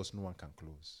opens doors no one can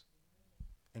close.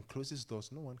 And closes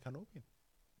doors no one can open.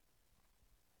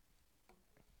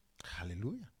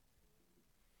 Hallelujah.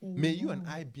 Amen. May you and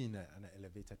I be in an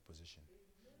elevated position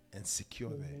and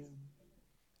secure there.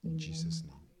 In Jesus'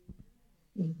 name.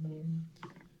 Amen.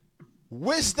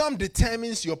 Wisdom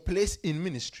determines your place in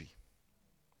ministry.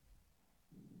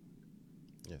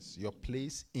 Yes, your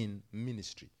place in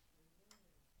ministry.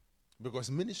 Because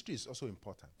ministry is also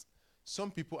important.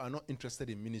 Some people are not interested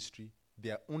in ministry.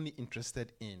 They are only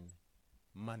interested in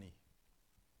money.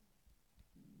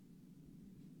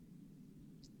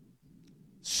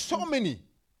 So many.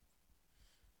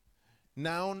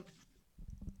 Now,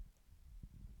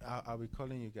 I'll be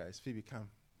calling you guys. Phoebe, come.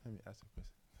 Let me ask you a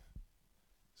question.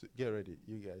 So get ready.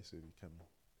 You guys will be coming.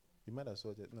 You might as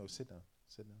well just, no, sit down.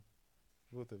 Sit down.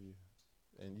 Both of you.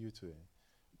 And you too.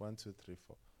 1, 2, 3,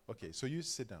 4. Okay, so you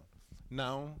sit down.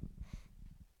 Now,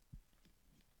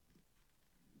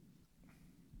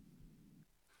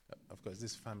 of course,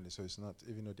 this family, so it's not,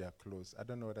 even though they are close. I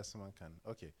don't know whether someone can.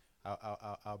 Okay,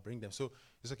 I'll bring them. So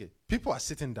it's okay. People are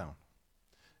sitting down.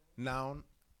 Now,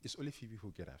 it's only few people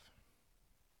who get up.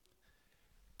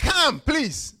 Come,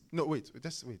 please. No, wait.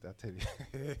 Just wait. I'll tell you.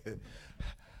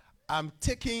 I'm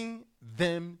taking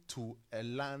them to a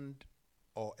land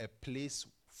or a place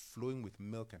flowing with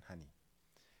milk and honey.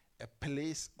 A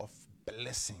place of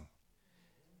blessing.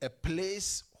 A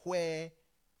place where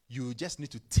you just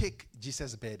need to take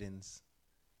Jesus' burdens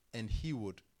and he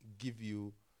would give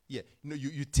you,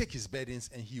 you take his burdens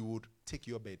and he would take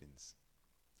your burdens.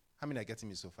 How many are getting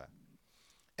me so far?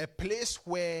 A place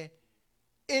where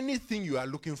anything you are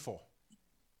looking for,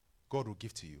 God will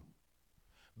give to you.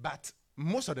 But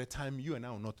most of the time, you and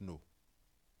I will not know.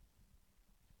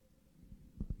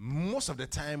 Most of the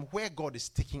time, where God is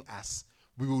taking us,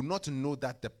 we will not know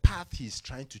that the path he is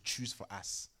trying to choose for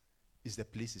us is the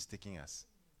place he's taking us.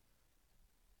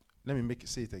 Let me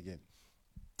say it again.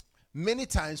 Many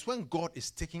times when God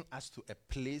is taking us to a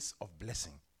place of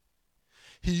blessing,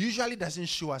 he usually doesn't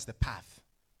show us the path.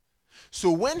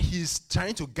 So when he's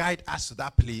trying to guide us to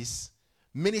that place,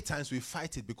 many times we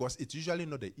fight it because it's usually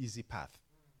not the easy path.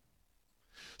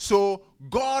 So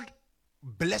God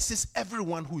blesses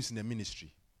everyone who is in the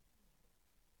ministry.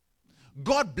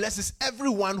 God blesses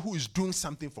everyone who is doing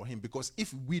something for him, because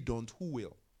if we don't, who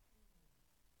will?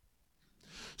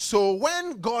 So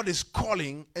when God is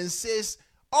calling and says,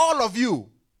 all of you,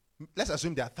 let's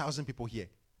assume there are 1,000 people here,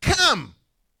 come.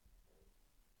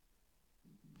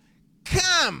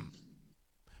 Come.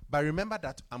 But remember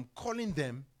that I'm calling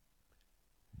them,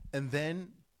 and then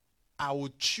I will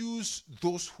choose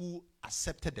those who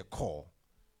accepted the call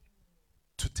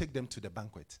to take them to the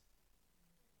banquet.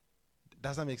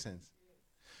 Does that make sense?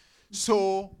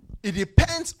 So it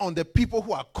depends on the people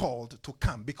who are called to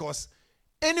come, because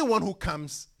anyone who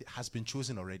comes has been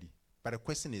chosen already. But the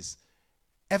question is,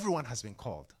 everyone has been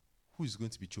called. Who is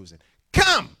going to be chosen?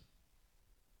 Come!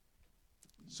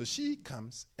 So she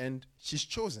comes and she's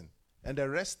chosen. And the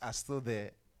rest are still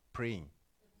there praying.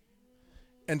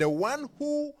 And the one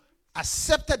who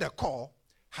accepted the call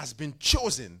has been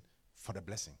chosen for the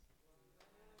blessing.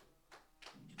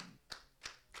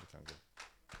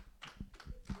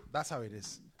 That's how it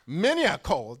is. Many are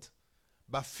called,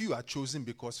 but few are chosen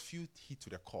because few heed to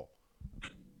the call.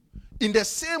 In the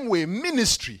same way,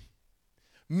 ministry.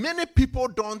 Many people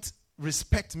don't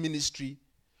respect ministry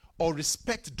or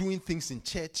respect doing things in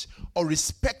church or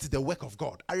respect the work of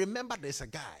God. I remember there's a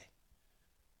guy.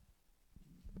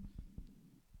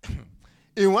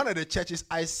 In one of the churches,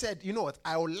 I said, you know what,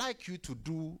 I would like you to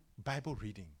do Bible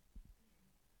reading.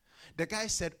 The guy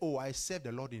said, oh, I serve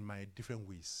the Lord in my different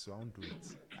ways, so I won't do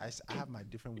it. I have my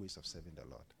different ways of serving the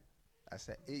Lord. I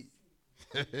said,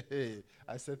 hey.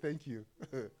 I said, thank you.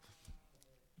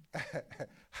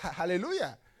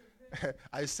 Hallelujah.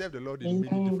 I serve the Lord in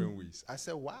many different ways. I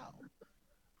said, wow.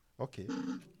 Okay.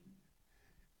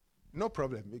 No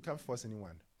problem. You can't force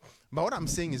anyone. But what I'm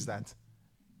saying is that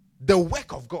the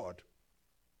work of God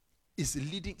is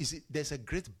leading, there's a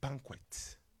great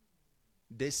banquet.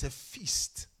 There's a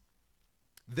feast.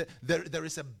 There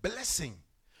is a blessing.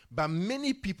 But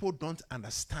many people don't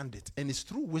understand it. And it's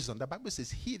through wisdom. The Bible says,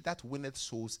 he that winneth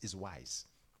souls is wise.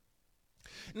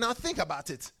 Now think about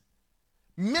it.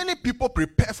 Many people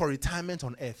prepare for retirement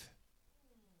on earth.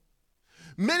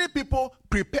 Many people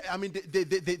prepare,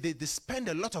 they spend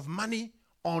a lot of money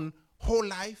on whole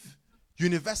life,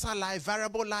 universal life,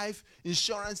 variable life,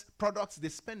 insurance products. They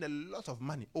spend a lot of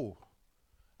money. Oh,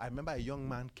 I remember a young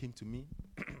man came to me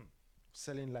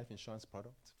selling life insurance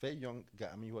products. Very young guy.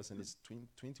 He was in his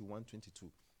 21,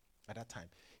 22 at that time.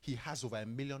 He has over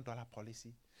 $1 million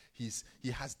policy. He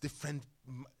has different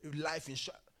life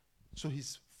insurance. So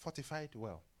he's fortified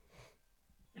well.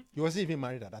 He wasn't even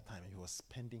married at that time. He was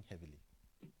spending heavily.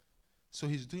 So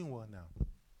he's doing well now.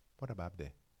 What about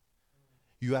there?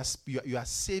 You are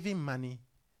saving money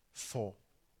for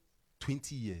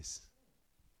 20 years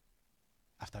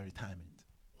after retirement.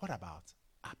 What about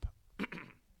up?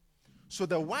 So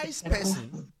the wise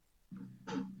person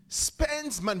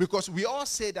spends money, because we all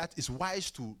say that it's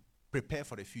wise to prepare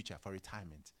for the future, for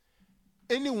retirement.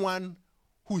 Anyone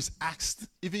who is asked,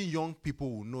 even young people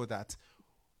will know that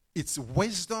it's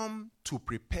wisdom to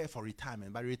prepare for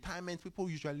retirement. By retirement, people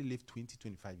usually live 20,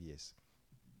 25 years.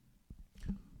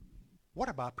 What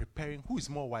about preparing? Who is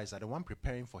more wiser, the one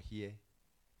preparing for here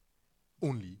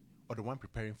only, or the one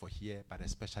preparing for here, but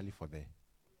especially for there?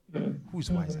 Who is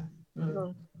wiser?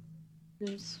 God.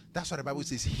 Yes. That's what the Bible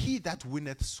says. He that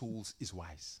winneth souls is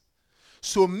wise.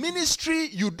 So ministry,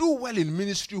 you do well in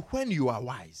ministry when you are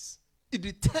wise. It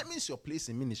determines your place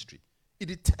in ministry. It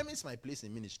determines my place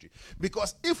in ministry.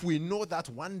 Because if we know that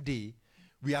one day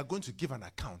we are going to give an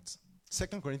account, 2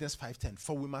 Corinthians 5:10,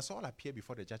 for we must all appear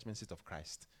before the judgment seat of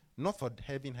Christ. Not for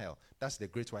heaven, hell, that's the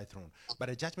great white throne, but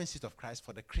the judgment seat of Christ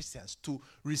for the Christians to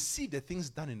receive the things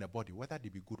done in the body, whether they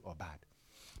be good or bad.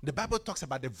 The Bible talks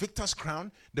about the victor's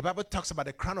crown. The Bible talks about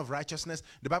the crown of righteousness.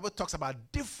 The Bible talks about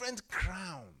different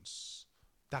crowns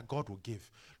that God will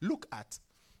give. Look at,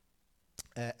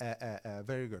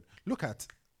 very good. Look at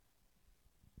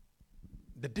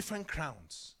the different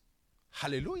crowns.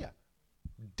 Hallelujah.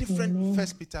 Different, 1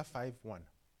 Peter 5:1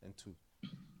 and 2.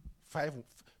 1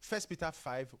 Peter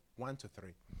 5:1 to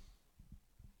 3.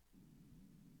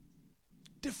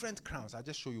 Different crowns. I'll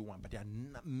just show you one, but there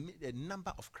are a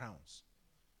number of crowns.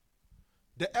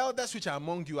 The elders which are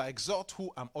among you, I exhort,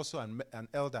 who am also an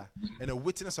elder and a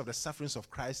witness of the sufferings of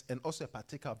Christ, and also a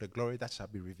partaker of the glory that shall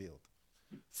be revealed.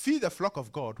 Feed the flock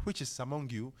of God which is among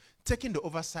you, taking the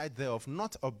oversight thereof,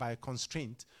 not by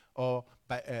constraint or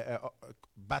by,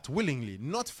 but willingly,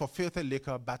 not for filthy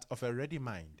liquor, but of a ready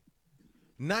mind.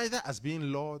 Neither as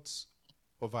being lords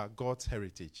over God's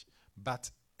heritage, but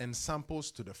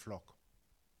ensamples to the flock.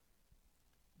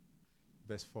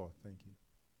 Verse 4, thank you.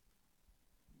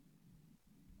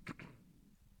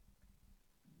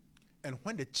 And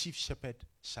when the chief shepherd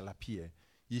shall appear,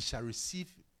 ye shall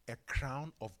receive a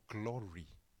crown of glory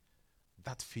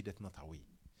that fadeth not away.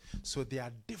 So there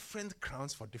are different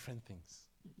crowns for different things.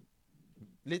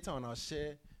 Later on, I'll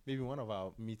share, maybe one of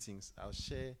our meetings, I'll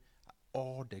share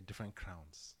all the different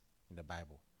crowns in the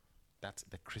Bible that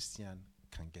the Christian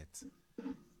can get.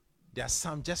 There are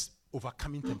some just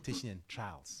overcoming temptation and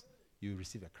trials. You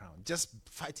receive a crown. Just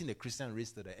fighting the Christian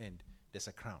race to the end, there's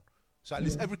a crown. So at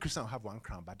least every Christian will have one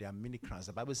crown, but there are many crowns.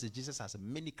 The Bible says Jesus has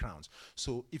many crowns.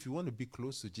 So if you want to be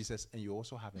close to Jesus and you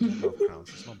also have a number of crowns,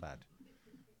 it's not bad.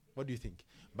 What do you think?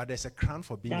 But there's a crown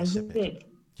for being a shepherd.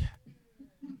 Yeah.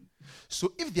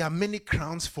 So if there are many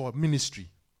crowns for ministry,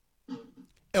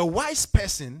 a wise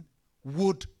person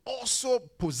would also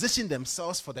position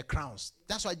themselves for the crowns.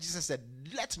 That's why Jesus said,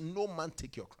 let no man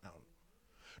take your crown.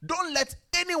 Don't let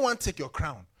anyone take your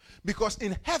crown. Because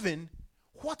in heaven,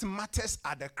 what matters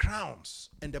are the crowns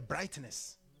and the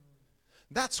brightness.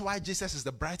 That's why Jesus is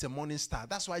the bright and morning star.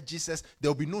 That's why Jesus, there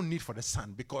will be no need for the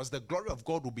sun, because the glory of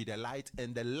God will be the light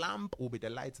and the lamp will be the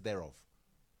light thereof.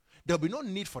 There will be no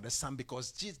need for the sun,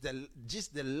 because just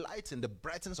the light and the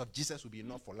brightness of Jesus will be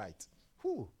enough for light.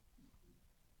 Whew.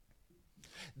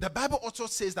 The Bible also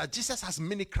says that Jesus has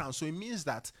many crowns. So it means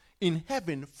that in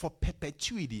heaven, for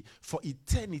perpetuity, for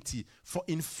eternity, for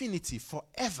infinity,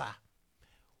 forever,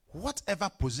 whatever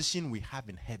position we have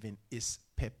in heaven is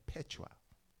perpetual,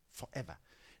 forever.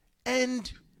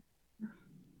 And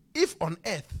if on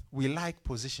earth we like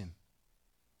position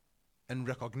and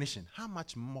recognition, how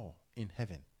much more in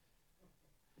heaven?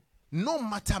 No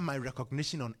matter my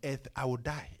recognition on earth, I will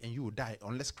die and you will die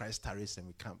unless Christ tarries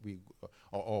and we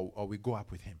go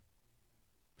up with him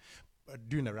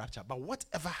during the rapture. But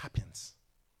whatever happens,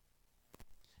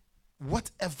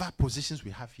 whatever positions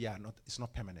we have here it's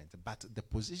not permanent, but the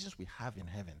positions we have in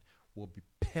heaven will be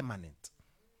permanent.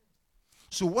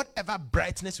 So whatever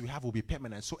brightness we have will be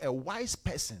permanent. So a wise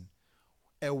person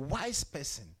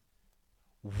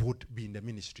would be in the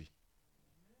ministry,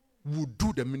 would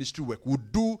do the ministry work,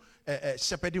 would do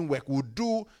shepherding work, would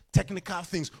do technical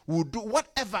things, would do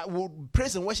whatever, would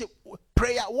praise and worship,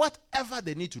 prayer, whatever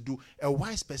they need to do. A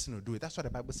wise person will do it. That's what the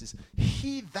Bible says.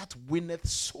 He that winneth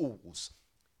souls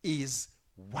is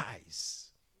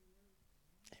wise.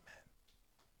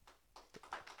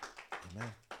 Amen.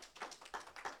 Amen.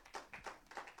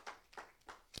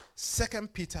 2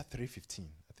 Peter 3:15.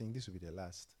 I think this will be the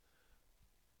last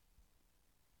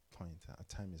point. Our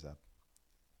time is up.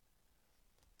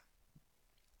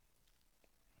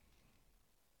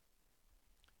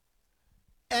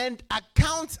 And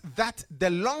account that the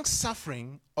long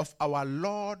suffering of our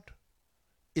Lord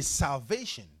is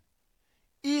salvation,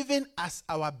 even as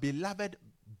our beloved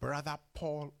brother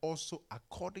Paul also,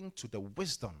 according to the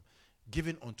wisdom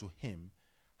given unto him,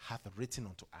 hath written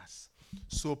unto us.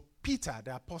 So Peter,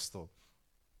 the apostle,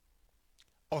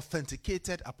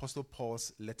 authenticated Apostle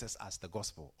Paul's letters as the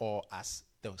gospel, or as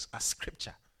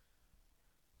scripture,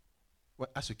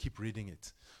 as we keep reading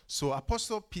it. So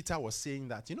Apostle Peter was saying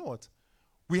that, you know what,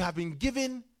 we have been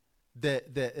given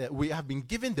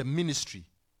the ministry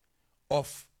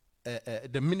of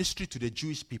the ministry to the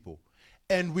Jewish people,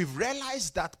 and we've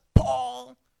realized that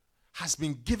Paul has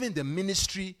been given the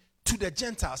ministry to the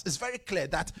Gentiles, it's very clear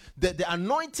that the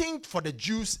anointing for the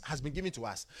Jews has been given to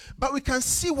us. But we can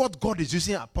see what God is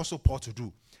using Apostle Paul to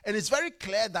do. And it's very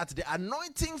clear that the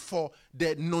anointing for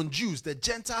the non-Jews, the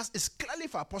Gentiles, is clearly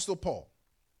for Apostle Paul.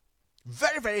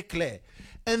 Very, very clear.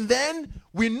 And then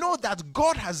we know that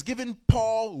God has given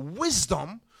Paul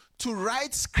wisdom to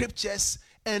write scriptures,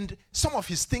 and some of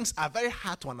his things are very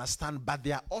hard to understand, but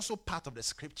they are also part of the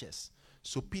scriptures.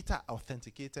 So Peter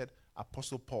authenticated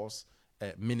Apostle Paul's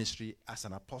ministry as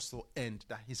an apostle, and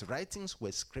that his writings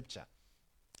were scripture.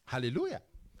 Hallelujah.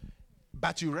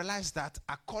 But you realize that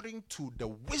according to the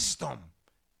wisdom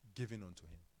given unto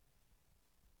him.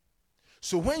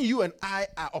 So when you and I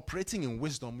are operating in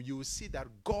wisdom, you will see that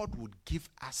God would give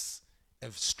us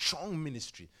a strong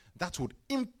ministry that would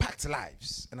impact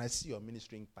lives. And I see your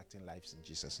ministry impacting lives in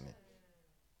Jesus' name.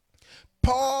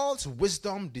 Paul's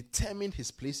wisdom determined his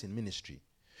place in ministry.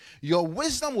 Your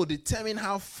wisdom will determine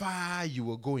how far you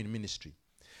will go in ministry.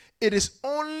 It is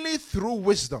only through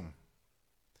wisdom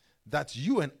that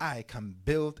you and I can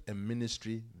build a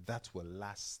ministry that will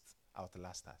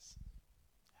outlast us.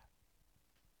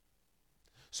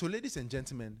 So, ladies and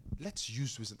gentlemen, let's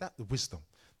use wisdom.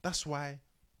 That's why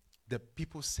the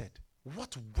people said,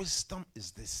 what wisdom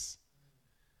is this?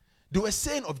 They were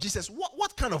saying of Jesus,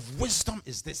 what kind of wisdom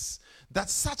is this? That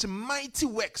such mighty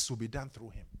works will be done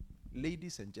through him.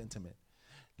 Ladies and gentlemen,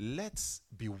 let's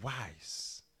be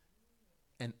wise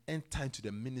and enter into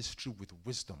the ministry with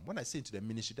wisdom. When I say into the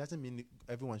ministry, it doesn't mean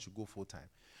everyone should go full time.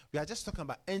 We are just talking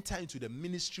about enter into the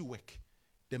ministry work.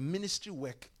 The ministry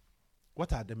work.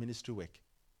 What are the ministry work?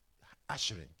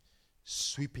 Ushering,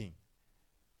 sweeping,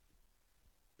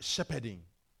 shepherding,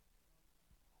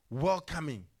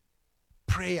 welcoming,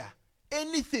 prayer,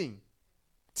 anything,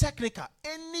 technical,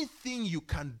 anything you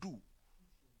can do.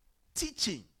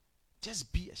 Teaching,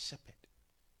 just be a shepherd.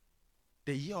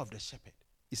 The year of the shepherd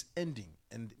is ending,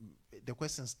 and the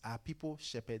questions are people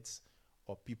shepherds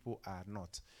or people are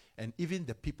not? And even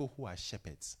the people who are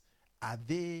shepherds, are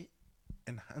they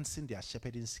enhancing their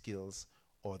shepherding skills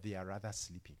or they are rather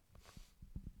sleeping?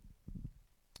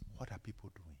 What are people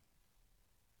doing?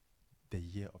 The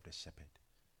year of the shepherd.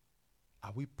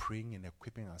 Are we praying and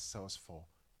equipping ourselves for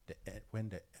when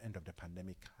the end of the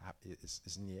pandemic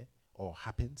is near or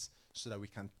happens, so that we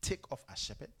can take off as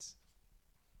shepherds?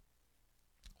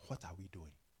 What are we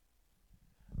doing?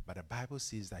 But the Bible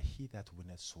says that he that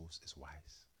winneth souls is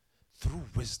wise. Through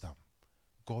wisdom,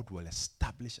 God will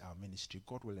establish our ministry.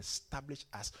 God will establish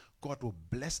us. God will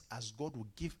bless us. God will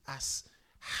give us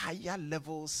higher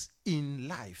levels in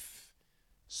life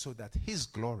so that his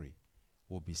glory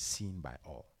will be seen by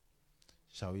all.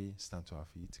 Shall we stand to our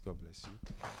feet? God bless you.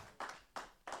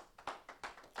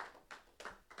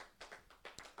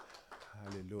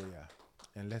 Hallelujah.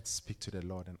 And let's speak to the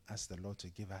Lord and ask the Lord to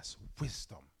give us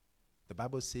wisdom. The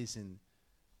Bible says in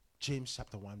James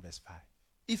chapter 1 verse 5,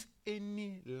 if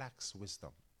any lacks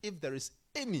wisdom, if there is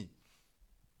any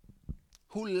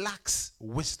who lacks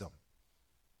wisdom,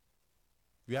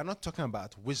 we are not talking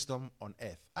about wisdom on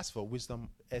earth. As for wisdom,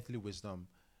 earthly wisdom,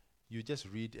 you just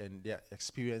read and their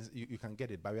experience, you can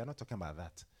get it, but we are not talking about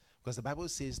that. Because the Bible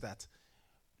says that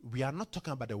we are not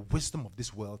talking about the wisdom of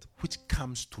this world, which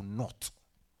comes to naught,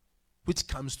 which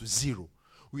comes to zero.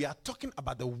 We are talking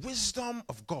about the wisdom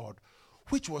of God,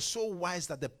 which was so wise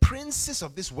that the princes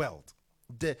of this world,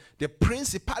 the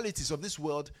principalities of this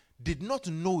world did not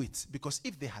know it, because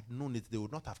if they had known it, they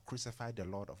would not have crucified the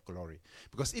Lord of glory.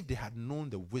 Because if they had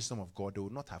known the wisdom of God, they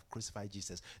would not have crucified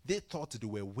Jesus. They thought they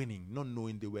were winning, not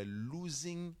knowing they were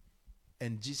losing,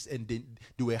 and they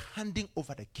were handing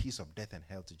over the keys of death and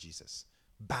hell to Jesus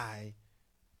by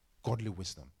godly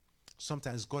wisdom.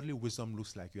 Sometimes godly wisdom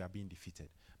looks like you are being defeated,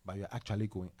 but you're actually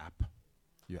going up.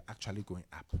 You're actually going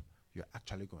up. You're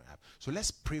actually going up. So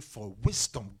let's pray for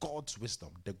wisdom, God's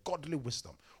wisdom, the godly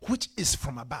wisdom, which is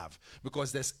from above.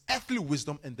 Because there's earthly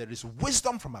wisdom and there is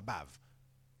wisdom from above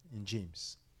in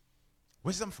James.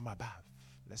 Wisdom from above.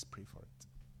 Let's pray for it.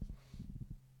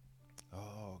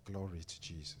 Oh, glory to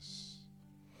Jesus.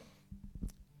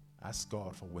 Ask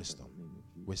God for wisdom.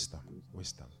 Wisdom.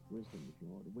 Wisdom. Wisdom,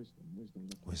 Lord. Wisdom. Wisdom.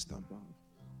 Wisdom.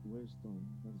 Wisdom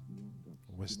that is beyond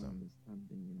Wisdom.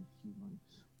 understanding in human.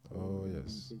 Oh,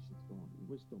 yes.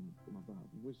 Wisdom from above.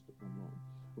 Wisdom,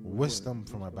 Lord. Wisdom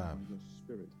from above. Your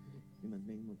spirit, in the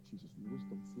name of Jesus.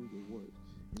 Wisdom through your word.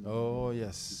 Oh,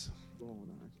 yes. Lord,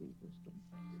 I ask for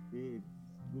wisdom.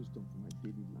 Wisdom for my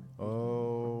daily life.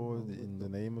 Oh, in the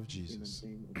name of Jesus. In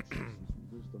the name of Jesus.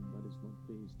 Wisdom that is not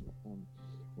based on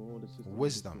all the systems.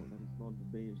 Wisdom. That is not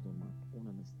based on my own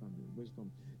understanding.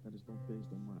 Wisdom that is not based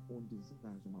on my own own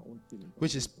desires, on my own feelings.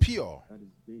 which is pure, That is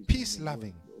based on your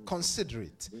peace-loving, word, oh God.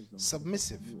 considerate, Wisdom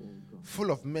submissive, from you, oh God.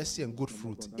 full of mercy and good Wisdom, oh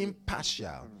fruit, God, that reflects your impartial,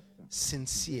 character.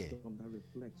 sincere, Wisdom that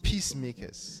reflects, oh God,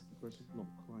 peacemakers. the person of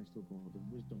Christ, oh God, the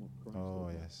wisdom of Christ, Oh, oh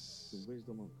God. yes. The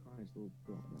wisdom of Christ, oh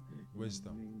God.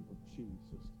 Wisdom. In the name of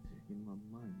Jesus, in my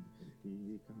mind,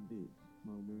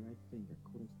 may I think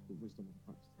according to the wisdom of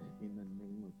Christ. In the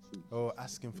name of Jesus. Oh,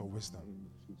 ask him for In wisdom. the name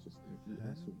of Jesus. We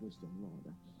ask for wisdom,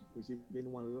 Lord. Because if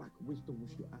anyone lack wisdom, we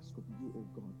should ask of you, oh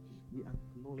God. We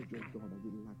acknowledge, oh God, that we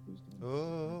lack wisdom.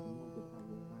 Oh, Acknowledge that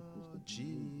we lack wisdom. We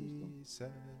need wisdom.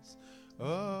 Jesus.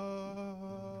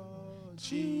 Oh,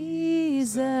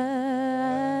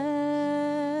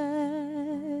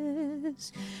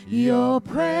 Jesus, your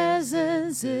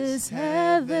presence is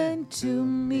heaven to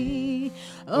me.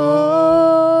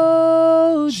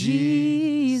 Oh,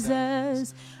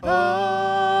 Jesus,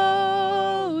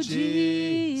 oh,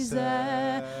 Jesus,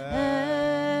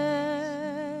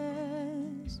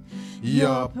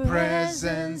 your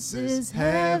presence is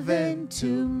heaven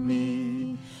to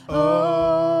me.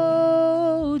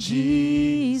 Oh,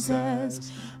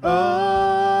 Jesus.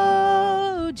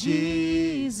 Oh,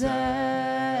 Jesus.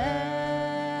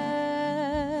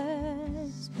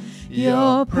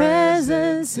 your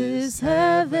presence is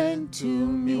heaven to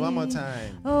me. One more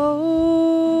time.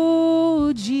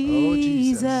 Oh,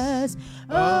 Jesus.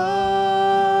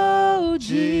 Oh,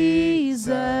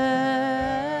 Jesus.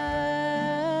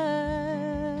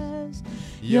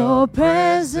 Your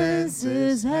presence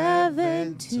is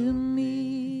heaven to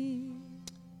me.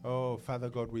 Oh, Father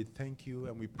God, we thank you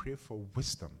and we pray for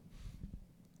wisdom.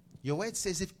 Your word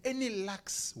says, if any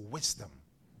lacks wisdom,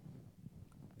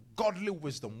 godly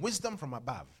wisdom, wisdom from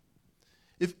above,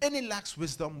 if any lacks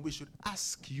wisdom, we should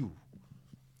ask you,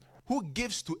 who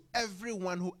gives to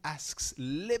everyone who asks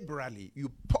liberally.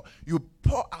 You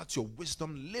pour out your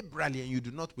wisdom liberally and you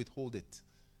do not withhold it.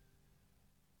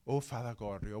 Oh, Father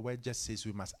God, your word just says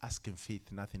we must ask in faith,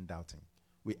 nothing doubting.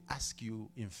 We ask you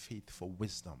in faith for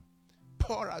wisdom.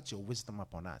 Pour out your wisdom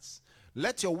upon us.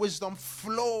 Let your wisdom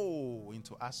flow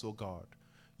into us, oh God.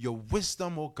 Your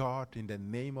wisdom, oh God, in the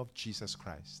name of Jesus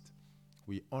Christ.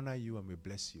 We honor you and we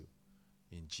bless you.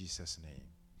 In Jesus' name.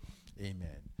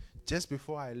 Amen. Just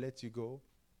before I let you go,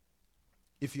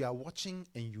 if you are watching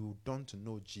and you don't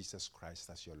know Jesus Christ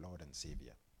as your Lord and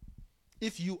Savior,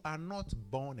 if you are not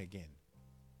born again,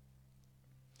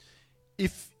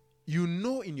 if you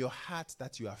know in your heart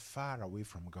that you are far away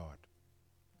from God,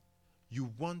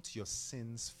 you want your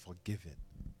sins forgiven,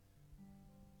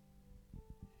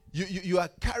 you are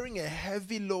carrying a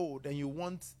heavy load and you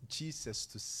want Jesus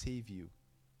to save you,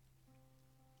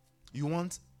 you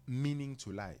want meaning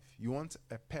to life, you want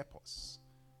a purpose,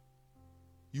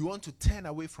 you want to turn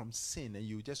away from sin and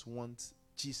you just want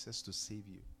Jesus to save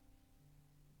you,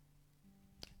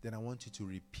 then I want you to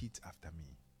repeat after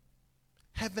me.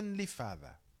 Heavenly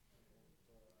Father,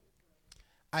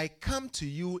 I come to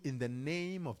you in the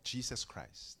name of Jesus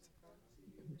Christ.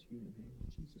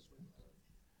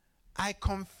 I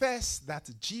confess that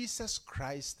Jesus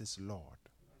Christ is Lord.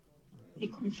 I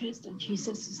confess that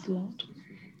Jesus is Lord.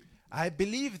 I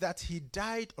believe that he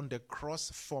died on the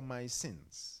cross for my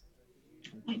sins.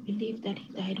 I believe that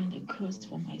he died on the cross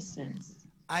for my sins.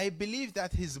 I believe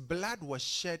that his blood was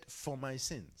shed for my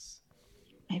sins.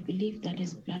 I believe that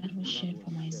his blood was shed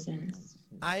for my sins.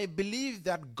 I believe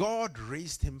that God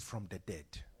raised him from the dead.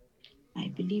 I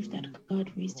believe that God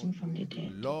raised him from the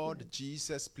dead. Lord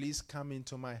Jesus, please come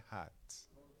into my heart.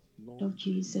 Lord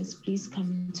Jesus, please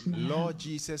come into my Lord heart.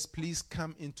 Jesus, please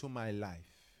come into my life.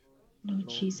 Lord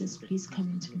Jesus, please come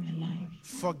into my life.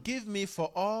 Forgive me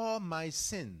for all my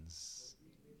sins.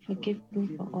 Forgive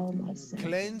me for all my sins.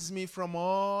 Cleanse me from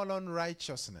all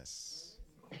unrighteousness.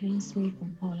 Cleanse me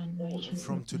from all unrighteousness.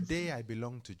 From today, I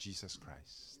belong to Jesus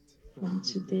Christ. From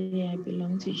today, I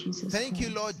belong to Jesus Thank Christ.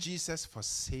 you, Lord Jesus, for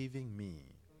saving me.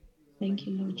 Thank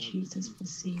you, Lord Jesus, for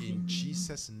saving In me.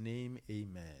 Jesus' name,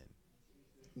 amen.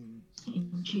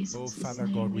 In Jesus' Oh, Father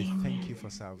name, God, we amen. thank you for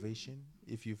salvation.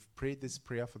 If you've prayed this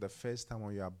prayer for the first time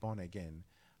or you are born again,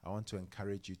 I want to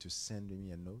encourage you to send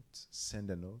me a note. Send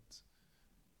a note.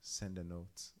 Send a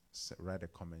note. Write a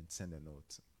comment. Send a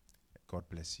note. God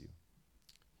bless you.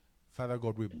 Father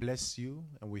God, we bless you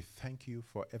and we thank you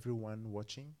for everyone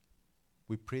watching.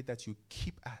 We pray that you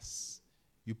keep us,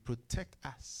 you protect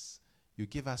us, you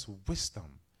give us wisdom,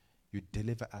 you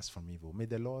deliver us from evil. May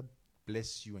the Lord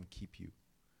bless you and keep you.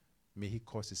 May he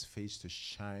cause his face to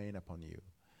shine upon you.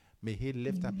 May he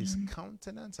lift up his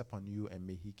countenance upon you and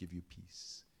may he give you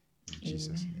peace. In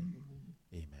Jesus' name,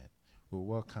 amen. We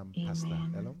welcome Pastor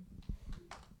Amen. Elom.